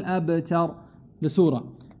huwa al-abtar. The surah,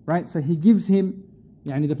 right? So he gives him,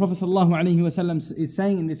 the Prophet ﷺ is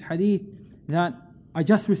saying in this hadith that I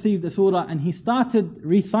just received the surah, and he started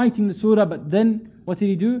reciting the surah, but then what did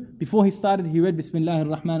he do? Before he started, he read Bismillahir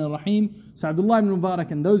Rahmanir Rahim. So Abdullah ibn Mubarak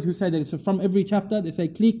and those who say that it's from every chapter, they say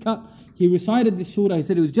clear cut. He recited this surah, he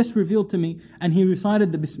said it was just revealed to me, and he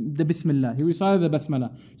recited the Bismillah, he recited the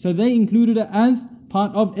Basmalah. So they included it as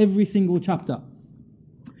part of every single chapter.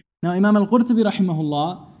 Now Imam al-Qurtubi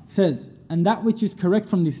rahimahullah says, and that which is correct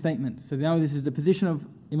from this statement, so now this is the position of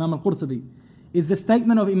Imam al-Qurtubi, is the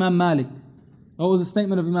statement of Imam Malik. What was the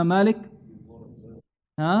statement of Imam Malik?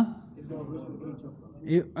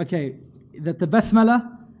 Okay, that the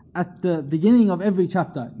Basmalah at the beginning of every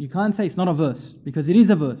chapter, you can't say it's not a verse, because it is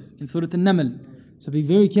a verse in Surah An-Naml. So be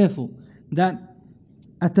very careful that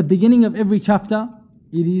at the beginning of every chapter,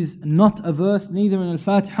 it is not a verse, neither in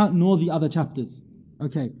Al-Fatiha nor the other chapters.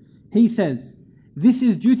 Okay, he says, this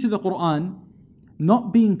is due to the Quran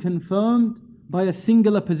not being confirmed by a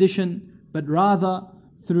singular position, but rather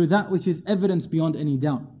through that which is evidence beyond any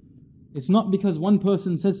doubt. It's not because one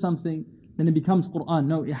person says something, then it becomes Quran.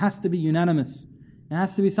 No, it has to be unanimous. It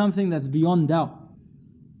has to be something that's beyond doubt.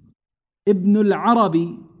 Ibn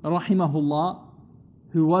al-Arabi, rahimahullah,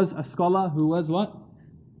 who was a scholar, who was what?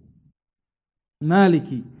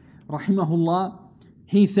 Maliki, rahimahullah,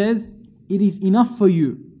 he says, it is enough for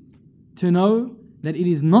you to know that it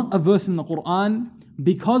is not a verse in the Quran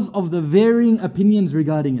because of the varying opinions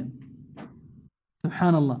regarding it.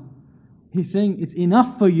 Subhanallah. He's saying it's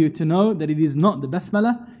enough for you to know that it is not, the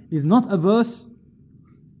Basmalah is not a verse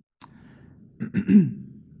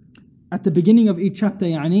at the beginning of each chapter,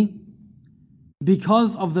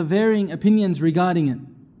 because of the varying opinions regarding it.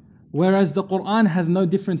 Whereas the Quran has no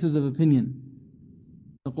differences of opinion.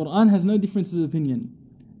 The Quran has no differences of opinion.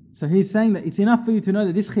 So he's saying that it's enough for you to know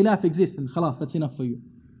that this khilaf exists, and khalas, that's enough for you.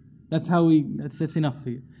 That's enough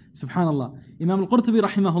for you. Subhanallah. Imam al-Qurtubi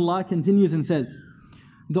rahimahullah continues and says,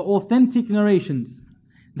 the authentic narrations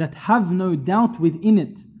that have no doubt within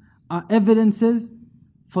it are evidences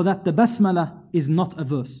for that the Basmalah is not a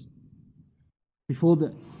verse before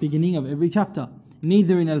the beginning of every chapter,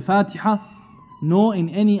 neither in Al-Fatiha nor in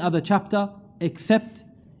any other chapter except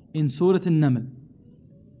in Surah An-Naml.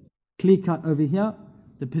 Clear cut over here,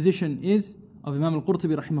 the position is of Imam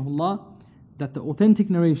al-Qurtubi rahimahullah that the authentic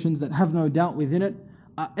narrations that have no doubt within it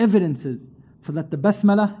are evidences for that the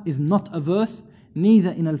Basmalah is not a verse,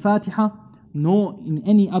 neither in Al-Fatiha nor in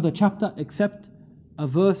any other chapter except a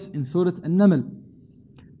verse in Surah An-Naml.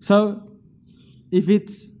 So, if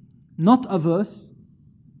it's not a verse,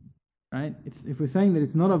 right? If we're saying that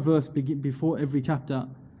it's not a verse before every chapter,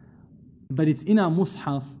 but it's in our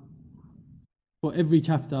Mus'haf for every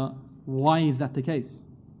chapter, why is that the case?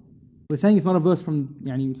 We're saying it's not a verse from,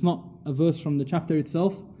 it's not a verse from the chapter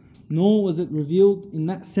itself, nor was it revealed in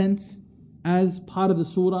that sense as part of the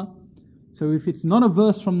surah. So if it's not a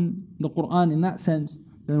verse from the Quran in that sense,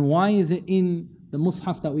 then why is it in the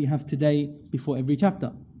Mus'haf that we have today before every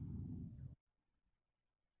chapter?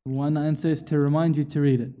 One answer is to remind you to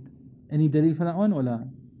read it. Any dalil for that one? Or la?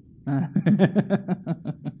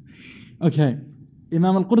 Okay.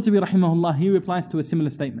 Imam al-Qurtubi rahimahullah, he replies to a similar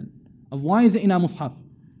statement of why is it in our Mus'haf?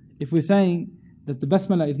 If we're saying that the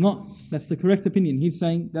Basmala is not, that's the correct opinion. He's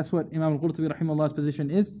saying that's what Imam al-Qurtubi rahimahullah's position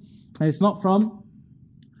is. And it's not from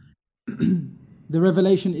the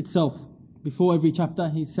revelation itself. Before every chapter,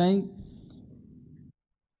 he's saying,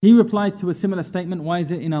 he replied to a similar statement, why is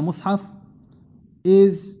it in our Mus'haf?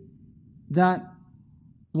 Is that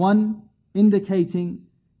one indicating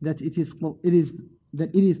that it is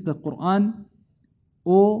the Quran,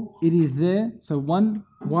 or it is there. So one,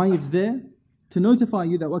 why it's there? To notify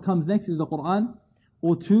you that what comes next is the Quran,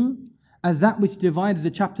 or two, as that which divides the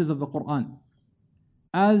chapters of the Quran,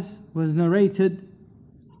 as was narrated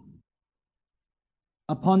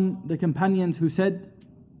upon the companions who said,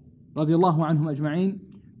 radiyallahu anhum ajma'een,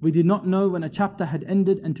 we did not know when a chapter had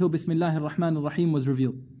ended until Bismillahir Rahmanir Rahim was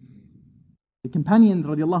revealed. The companions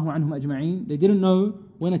radiyallahu anhum ajma'een, they didn't know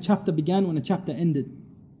when a chapter began, when a chapter ended.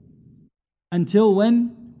 Until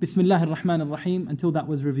when? Bismillahir Rahmanir Rahim, until that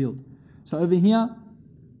was revealed. So over here,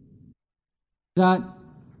 that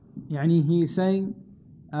he is saying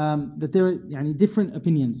that there are different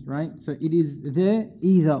opinions, right? So it is there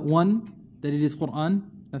either one, that it is Quran,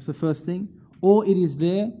 that's the first thing, or it is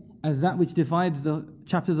there as that which divides the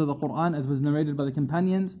chapters of the Quran as was narrated by the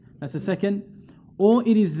companions, that's the second, or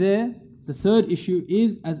it is there, the third issue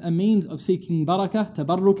is as a means of seeking barakah,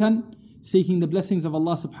 tabarrukan, seeking the blessings of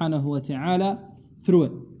Allah subhanahu wa ta'ala through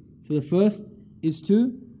it. So the first is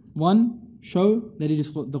to, one, show that it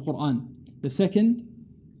is the Quran. The second,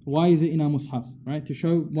 why is it in our Mus'haf? Right? To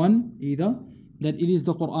show, one, either that it is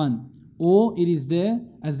the Quran, or it is there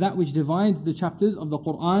as that which divides the chapters of the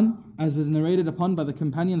Quran as was narrated upon by the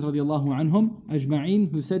companions radiallahu anhum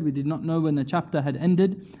ajma'een, who said we did not know when the chapter had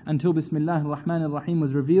ended until Bismillahir Rahmanir Rahim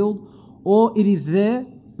was revealed, or it is there,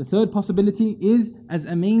 the third possibility is as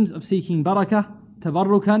a means of seeking barakah,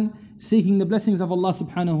 tabarrukan, seeking the blessings of Allah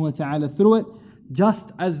subhanahu wa ta'ala through it, just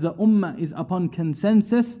as the ummah is upon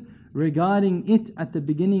consensus regarding it at the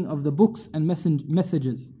beginning of the books and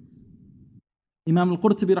messages. Imam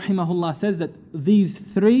al-Qurtubi rahimahullah says that these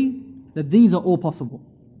three, that these are all possible.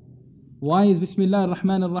 Why is Bismillah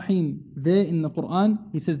ar-Rahman ar-Rahim there in the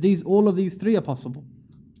Quran? He says all of these three are possible.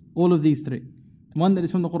 All of these three. One, that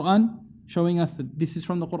is from the Quran, showing us that this is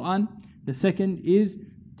from the Quran. The second is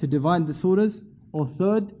to divide the surahs. Or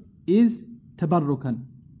third is tabarrukan,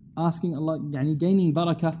 asking Allah, gaining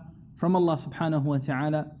barakah from Allah subhanahu wa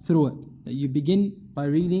ta'ala through it. That you begin by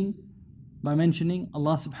reading, by mentioning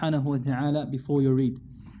Allah subhanahu wa ta'ala before you read.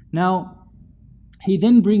 Now, he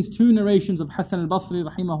then brings two narrations of Hasan al-Basri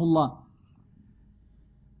rahimahullah.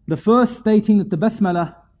 The first stating that the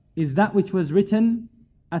Basmala is that which was written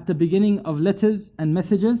at the beginning of letters and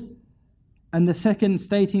messages, and the second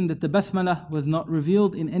stating that the Basmala was not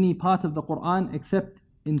revealed in any part of the Quran except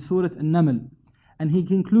in Surah An-Naml. And he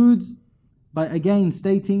concludes by again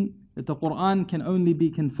stating that the Quran can only be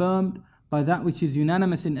confirmed by that which is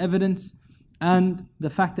unanimous in evidence, and the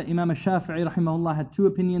fact that Imam al-Shafi'i rahimahullah had two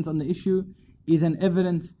opinions on the issue is an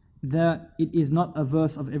evidence that it is not a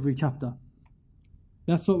verse of every chapter.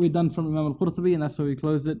 That's what we've done from Imam al-Qurtubi, and that's why we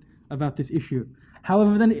closed it about this issue.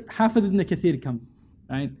 However, then Hafidh ibn Kathir comes,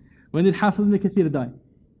 right? When did Hafidh ibn Kathir die?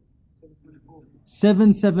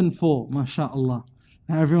 774, mashallah.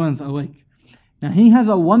 Now everyone's awake. Now he has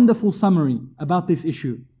a wonderful summary about this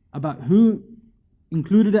issue, about who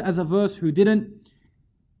included it as a verse, who didn't.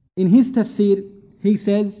 In his tafsir, he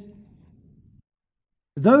says,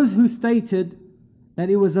 those who stated that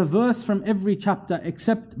it was a verse from every chapter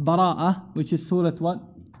except Bara'ah, which is Surah what?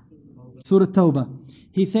 Surah Tawbah.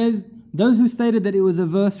 He says, those who stated that it was a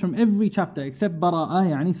verse from every chapter except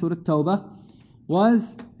Bara'ah, yani Surah Tawbah,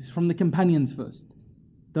 was from the companions first.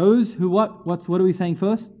 Those who what are we saying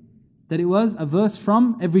first? That it was a verse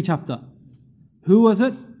from every chapter. Who was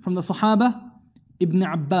it? From the Sahaba? Ibn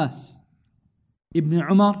Abbas, Ibn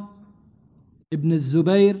Umar, Ibn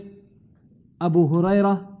Zubayr, Abu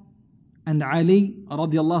Hurairah, and Ali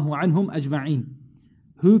radiallahu anhum ajma'een.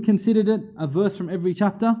 Who considered it a verse from every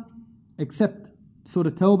chapter except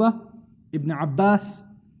Surah Tawbah? Ibn Abbas,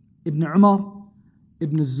 Ibn Umar,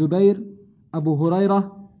 Ibn Zubayr, Abu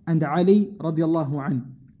Hurairah, and Ali radiallahu anhu.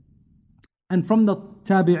 And from the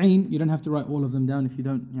Tabi'een, you don't have to write all of them down if you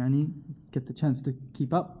don't get the chance to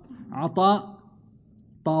keep up. Ata,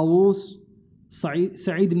 Tawus,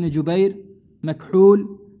 Sa'id ibn Jubair,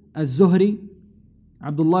 Makhul, الزهري,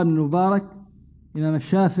 Abdullah ibn Mubarak, Imam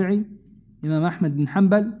al-Shafi'i, Imam Ahmad bin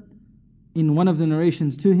Hanbal, in one of the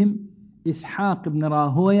narrations to him, Ishaq ibn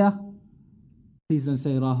Rahoya. Please don't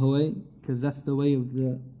say Rahoy, because that's the way of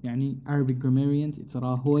the Arabic grammarians. It's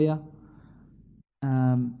Rahoya.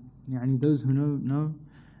 Those who know.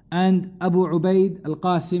 And Abu Ubaid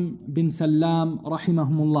al-Qasim bin Salam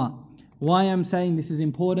rahimahumullah. Why I'm saying this is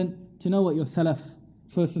important? To know what your Salaf,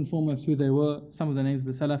 first and foremost, who they were. Some of the names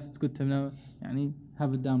of the Salaf, it's good to know,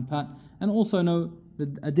 have it down pat. And also know the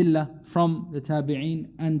adillah from the Tabi'een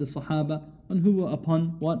and the Sahaba on who were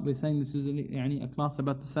upon what. We're saying this is a class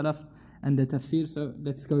about the Salaf and the tafsir, so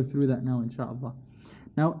let's go through that now, inshaAllah.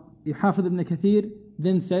 Now, Hafiz ibn Kathir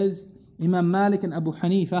then says, Imam Malik and Abu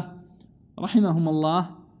Hanifa,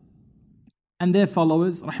 rahimahumullah, and their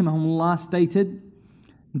followers, rahimahumullah, stated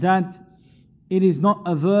that it is not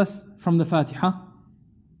a verse from the Fatiha.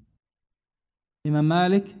 Imam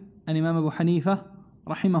Malik and Imam Abu Hanifa,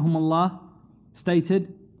 rahimahumullah,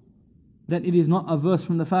 stated that it is not a verse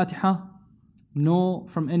from the Fatiha, nor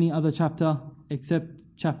from any other chapter except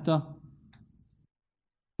chapter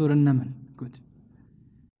Surah An-Naml. Good.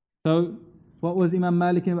 So, what was Imam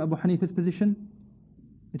Malik and Abu Hanifa's position?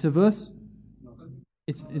 It's a verse?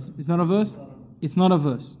 It's not a verse? It's not a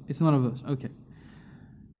verse. It's not a verse. Okay.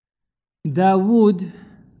 Dawood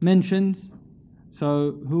mentions,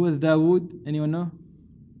 so who was Dawood? Anyone know?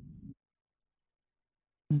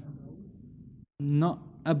 Not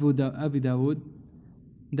Abu Dawood.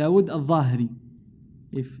 Dawood al-Zahiri.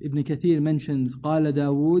 If Ibn Kathir mentions قال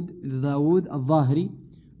Dawood, it's Dawood al-Zahiri,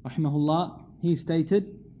 rahimahullah, he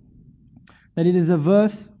stated that it is a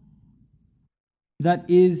verse that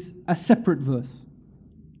is a separate verse.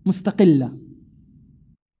 Mustaqilla.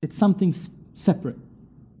 It's something separate.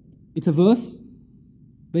 It's a verse,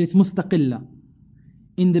 but it's mustaqilla.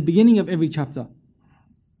 In the beginning of every chapter.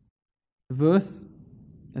 A verse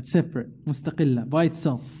that's separate, mustaqilla, by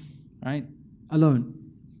itself, right? Alone,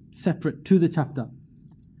 separate to the chapter.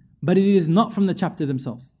 But it is not from the chapter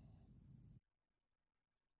themselves.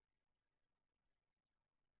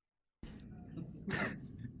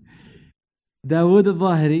 Dawood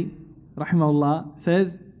al-Zahiri, rahimahullah,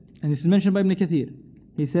 says, and this is mentioned by Ibn Kathir,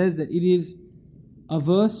 he says that it is a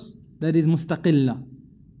verse that is mustaqilla,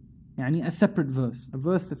 a separate verse, a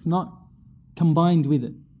verse that's not combined with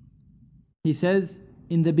it. He says,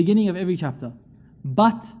 in the beginning of every chapter,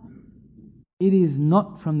 but it is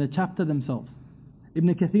not from the chapter themselves.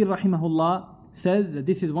 Ibn Kathir, rahimahullah, says that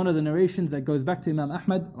this is one of the narrations that goes back to Imam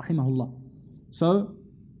Ahmad, rahimahullah. So,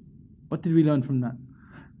 what did we learn from that?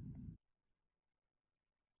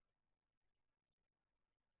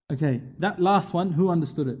 Okay, that last one, who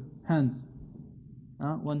understood it? Hands.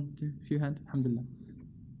 One, two, few hands. Alhamdulillah.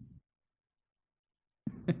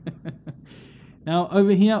 Now,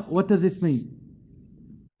 over here, what does this mean?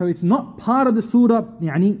 So it's not part of the surah,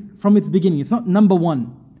 from its beginning. It's not number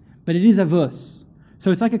one, but it is a verse.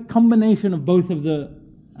 So it's like a combination of both of the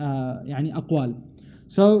aqwal.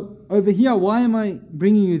 So over here, why am I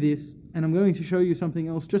bringing you this? And I'm going to show you something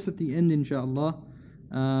else just at the end, inshallah.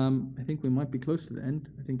 I think we might be close to the end.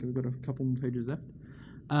 I think we've got a couple more pages left.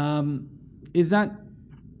 Is that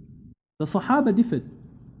the Sahaba differed.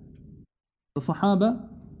 The Sahaba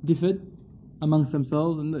differed amongst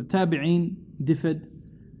themselves, and the Tabi'een differed,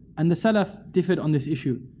 and the Salaf differed on this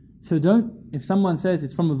issue. So if someone says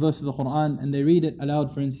it's from a verse of the Quran and they read it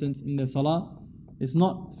aloud, for instance, in their salah, it's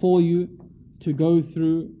not for you to go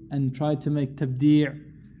through and try to make tabdi',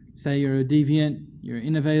 say you're a deviant, you're an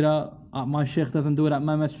innovator, my shaykh doesn't do it at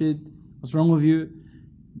my masjid, what's wrong with you?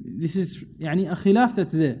 This is a khilaf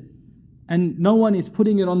that's there. And no one is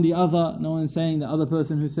putting it on the other, no one is saying the other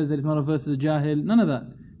person who says that it's not a verse is a jahil, none of that.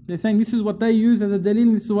 They're saying this is what they use as a dalil,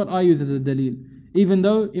 and this is what I use as a dalil. Even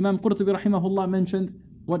though Imam Qurtubi rahimahullah mentions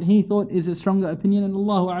what he thought is a stronger opinion, and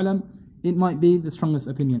Allahu a'lam, it might be the strongest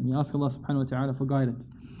opinion. We ask Allah subhanahu wa ta'ala for guidance.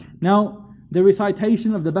 Now, the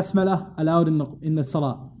recitation of the basmalah allowed in the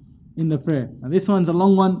salah, in the prayer. Now this one's a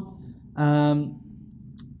long one.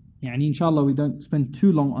 Inshallah we don't spend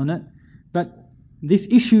too long on it. But this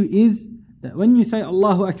issue is that when you say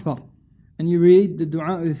Allahu Akbar and you read the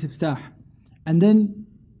dua al-istiftah, and then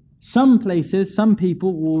some places, some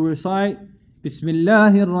people will recite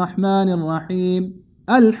Bismillahir Rahmanir Rahim,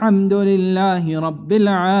 Alhamdulillahi Rabbil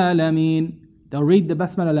Alameen. They'll read the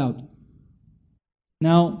basmalah aloud.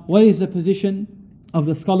 Now, what is the position of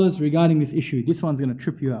the scholars regarding this issue? This one's going to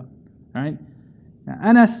trip you up, right? Now,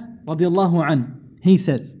 Anas radiallahu an, he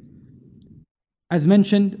says, as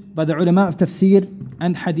mentioned by the ulama of tafsir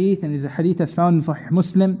and hadith, and is a hadith that's found in Sahih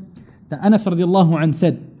Muslim, that Anas radiallahu an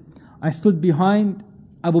said, I stood behind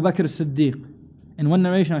Abu Bakr as-Siddiq, in one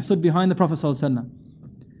narration, I stood behind the Prophet ﷺ,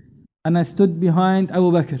 and I stood behind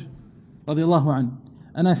Abu Bakr radiallahu anhu,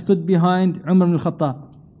 and I stood behind Umar ibn al-Khattab,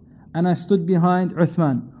 and I stood behind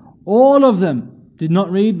Uthman. All of them did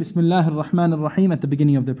not read Bismillah ar-Rahman ar-Rahim at the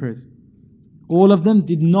beginning of their prayers. All of them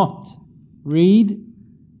did not read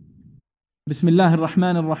Bismillah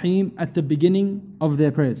ar-Rahman ar-Rahim at the beginning of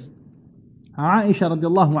their prayers. Aisha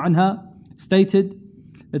radiallahu anha stated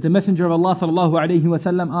that the Messenger of Allah sallallahu alayhi wa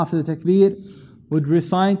sallam after the takbir would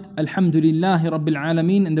recite Alhamdulillahi Rabbil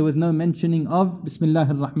Alameen, and there was no mentioning of Bismillah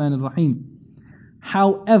ar-Rahman ar-Rahim.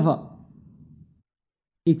 However,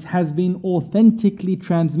 it has been authentically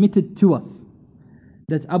transmitted to us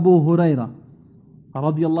that Abu Hurairah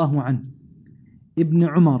radiallahu anhu, Ibn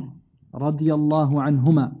Umar radiallahu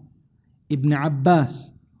anhuma, Ibn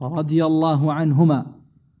Abbas radiallahu anhuma,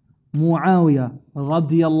 Muawiyah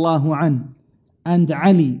radiallahu anhu, and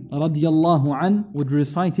Ali radiallahu anhu would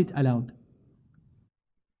recite it aloud.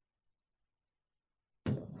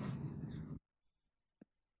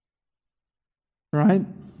 Right?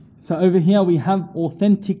 So over here we have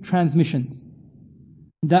authentic transmissions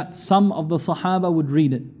that some of the Sahaba would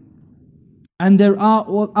read it. And there are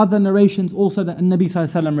other narrations also that Nabi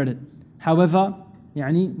Sallallahu Alaihi Wasallam read it. However,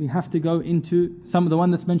 we have to go into some of the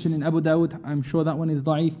one that's mentioned in Abu Dawud. I'm sure that one is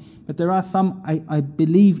da'if. But there are some, I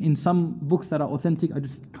believe, in some books that are authentic. I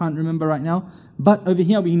just can't remember right now. But over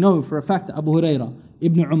here we know for a fact that Abu Hurairah,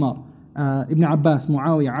 Ibn Umar, Ibn Abbas,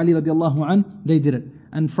 Muawiyah, Ali radiallahu an, they did it.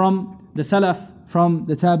 And from the Salaf, from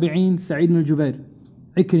the Tabi'een, Sa'id ibn al-Jubair,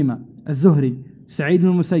 Ikrimah, Az-Zuhri, Sa'id ibn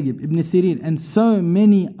al-Musayyib, Ibn Sirin, and so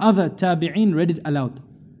many other Tabi'een read it aloud.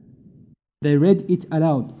 They read it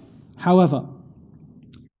aloud. However,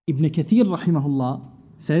 Ibn Kathir rahimahullah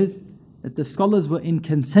says that the scholars were in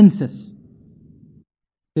consensus.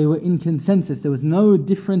 They were in consensus. There was no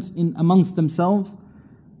difference in amongst themselves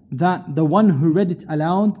that the one who read it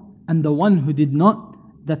aloud and the one who did not,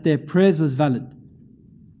 that their prayers was valid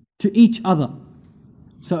to each other.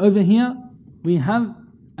 So over here we have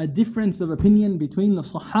a difference of opinion between the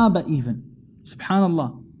Sahaba even,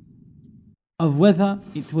 subhanallah, of whether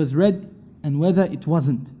it was read and whether it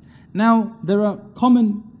wasn't. Now there are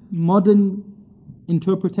common modern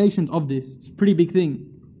interpretations of this. It's a pretty big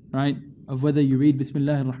thing, right? Of whether you read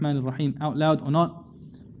Bismillah ar-Rahman ar-Rahim out loud or not.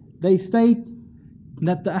 They state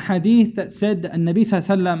that the ahadith that said that Nabi Sallallahu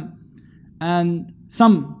Alaihi Wasallam, and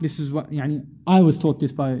some, this is what I was taught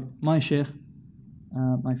this by my shaykh,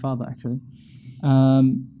 my father actually.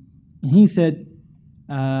 He said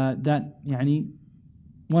that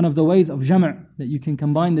one of the ways of jama' that you can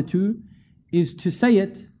combine the two is to say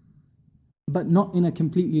it but not in a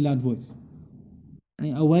completely loud voice.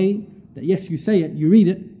 A way that yes, you say it, you read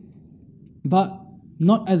it, but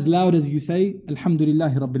not as loud as you say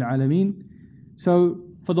Alhamdulillahi Rabbil Alameen. So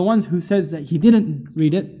for the ones who says that he didn't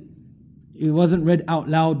read it, it wasn't read out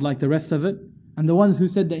loud like the rest of it, and the ones who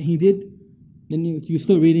said that he did, then you're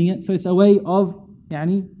still reading it. So it's a way of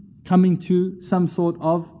coming to some sort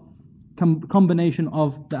of combination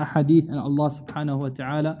of the ahadith, and Allah subhanahu wa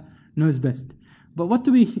ta'ala knows best. But what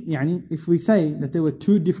do we, if we say that there were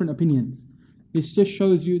two different opinions, this just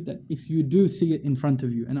shows you that if you do see it in front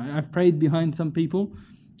of you, and I've prayed behind some people,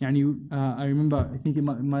 I remember, I think it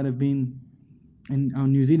might have been in our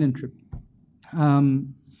New Zealand trip.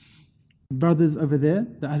 Brothers over there,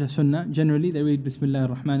 the Ahl Sunnah, generally they read Bismillah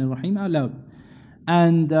ar-Rahman ar-Rahim out loud.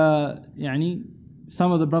 And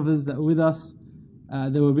some of the brothers that were with us,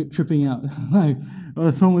 they were a bit tripping out. Like,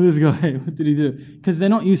 what's wrong with this guy? What did he do? Because they're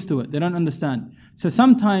not used to it. They don't understand. So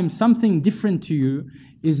sometimes something different to you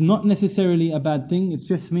is not necessarily a bad thing. It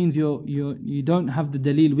just means you don't have the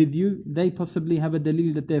dalil with you. They possibly have a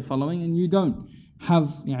dalil that they're following, and you don't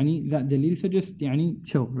have that dalil. So just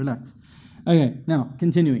chill, relax. Okay, now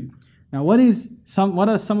continuing. Now what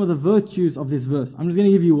are some of the virtues of this verse? I'm just going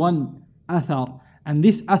to give you one athar. And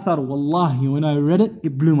this athar, wallahi, when I read it,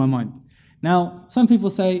 it blew my mind. Now, some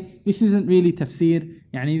people say, this isn't really tafsir,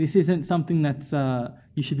 this isn't something that's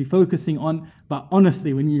you should be focusing on. But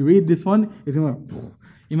honestly, when you read this one, it's going to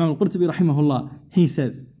Imam al-Qurtubi rahimahullah, he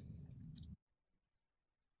says,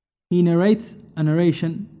 he narrates a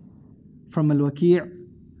narration from al-Waki'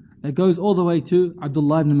 that goes all the way to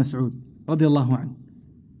Abdullah ibn Mas'ud radiallahu anhu,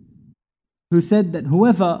 who said that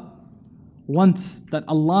whoever wants that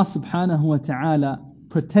Allah subhanahu wa ta'ala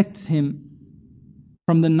protects him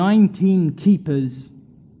from the 19 keepers,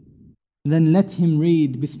 then let him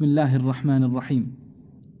read Bismillahir Rahmanir Rahim,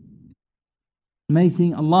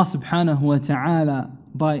 making Allah subhanahu wa ta'ala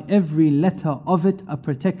by every letter of it a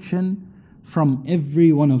protection from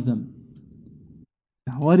every one of them.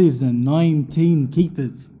 Now, what is the 19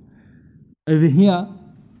 keepers? Over here,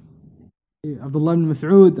 Abdullah ibn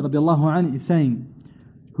Mas'ud radiallahu anhu is saying,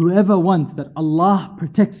 whoever wants that Allah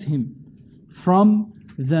protects him from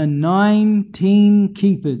the 19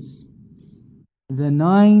 keepers, then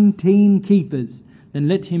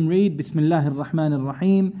let him read Bismillahir Rahmanir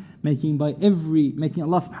Rahim, making Allah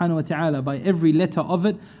subhanahu wa ta'ala by every letter of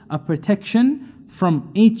it a protection from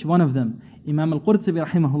each one of them. Imam al-Qurtubi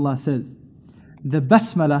rahimahullah says, the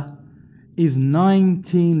Basmalah is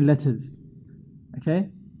 19 letters. Okay?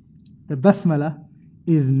 The Basmalah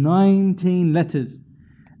is 19 letters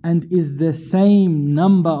and is the same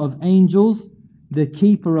number of angels, the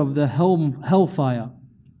keeper of the hellfire.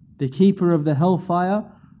 The keeper of the hellfire,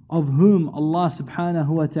 of whom Allah subhanahu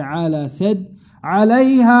wa ta'ala said,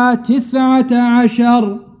 عَلَيْهَا تِسْعَةَ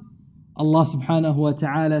عَشَرٍ. Allah subhanahu wa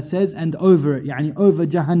ta'ala says, and over it, yani over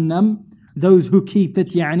Jahannam, those who keep it,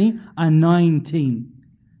 yani, are 19.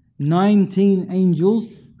 19 angels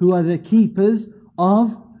who are the keepers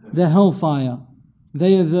of the hellfire.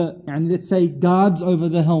 They are the, let's say, guards over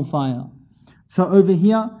the hellfire. So over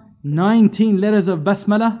here, 19 letters of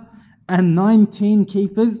Basmalah and 19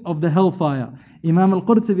 keepers of the hellfire. Imam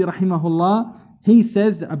al-Qurtubi rahimahullah, he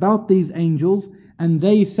says about these angels, and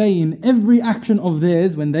they say in every action of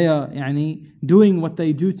theirs, when they are doing what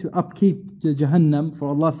they do to upkeep the Jahannam for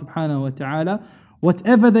Allah subhanahu wa ta'ala,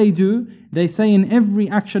 whatever they do, they say in every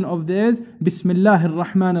action of theirs, Bismillahir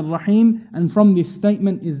Rahmanir Rahim, and from this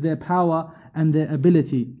statement is their power and their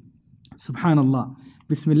ability. Subhanallah.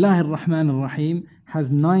 Bismillahir Rahmanir Rahim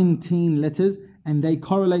has 19 letters, and they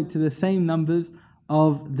correlate to the same numbers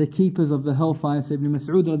of the keepers of the hellfire. So Ibn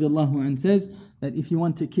Mas'ud radiallahu anhu says that if you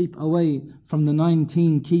want to keep away from the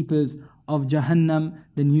 19 keepers of Jahannam,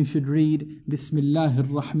 then you should read Bismillahir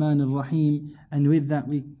Rahmanir Rahim. And with that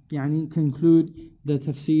we conclude the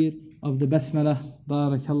tafsir of the Basmalah.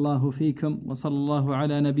 Barakallahu feekum wa sallallahu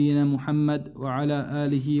ala nabiyyina Muhammad wa ala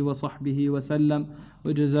alihi wa sahbihi wa sallam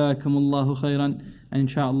wa jazakumullahu khairan. And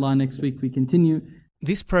inshallah next week we continue.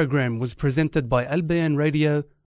 This program was presented by Al Bayan Radio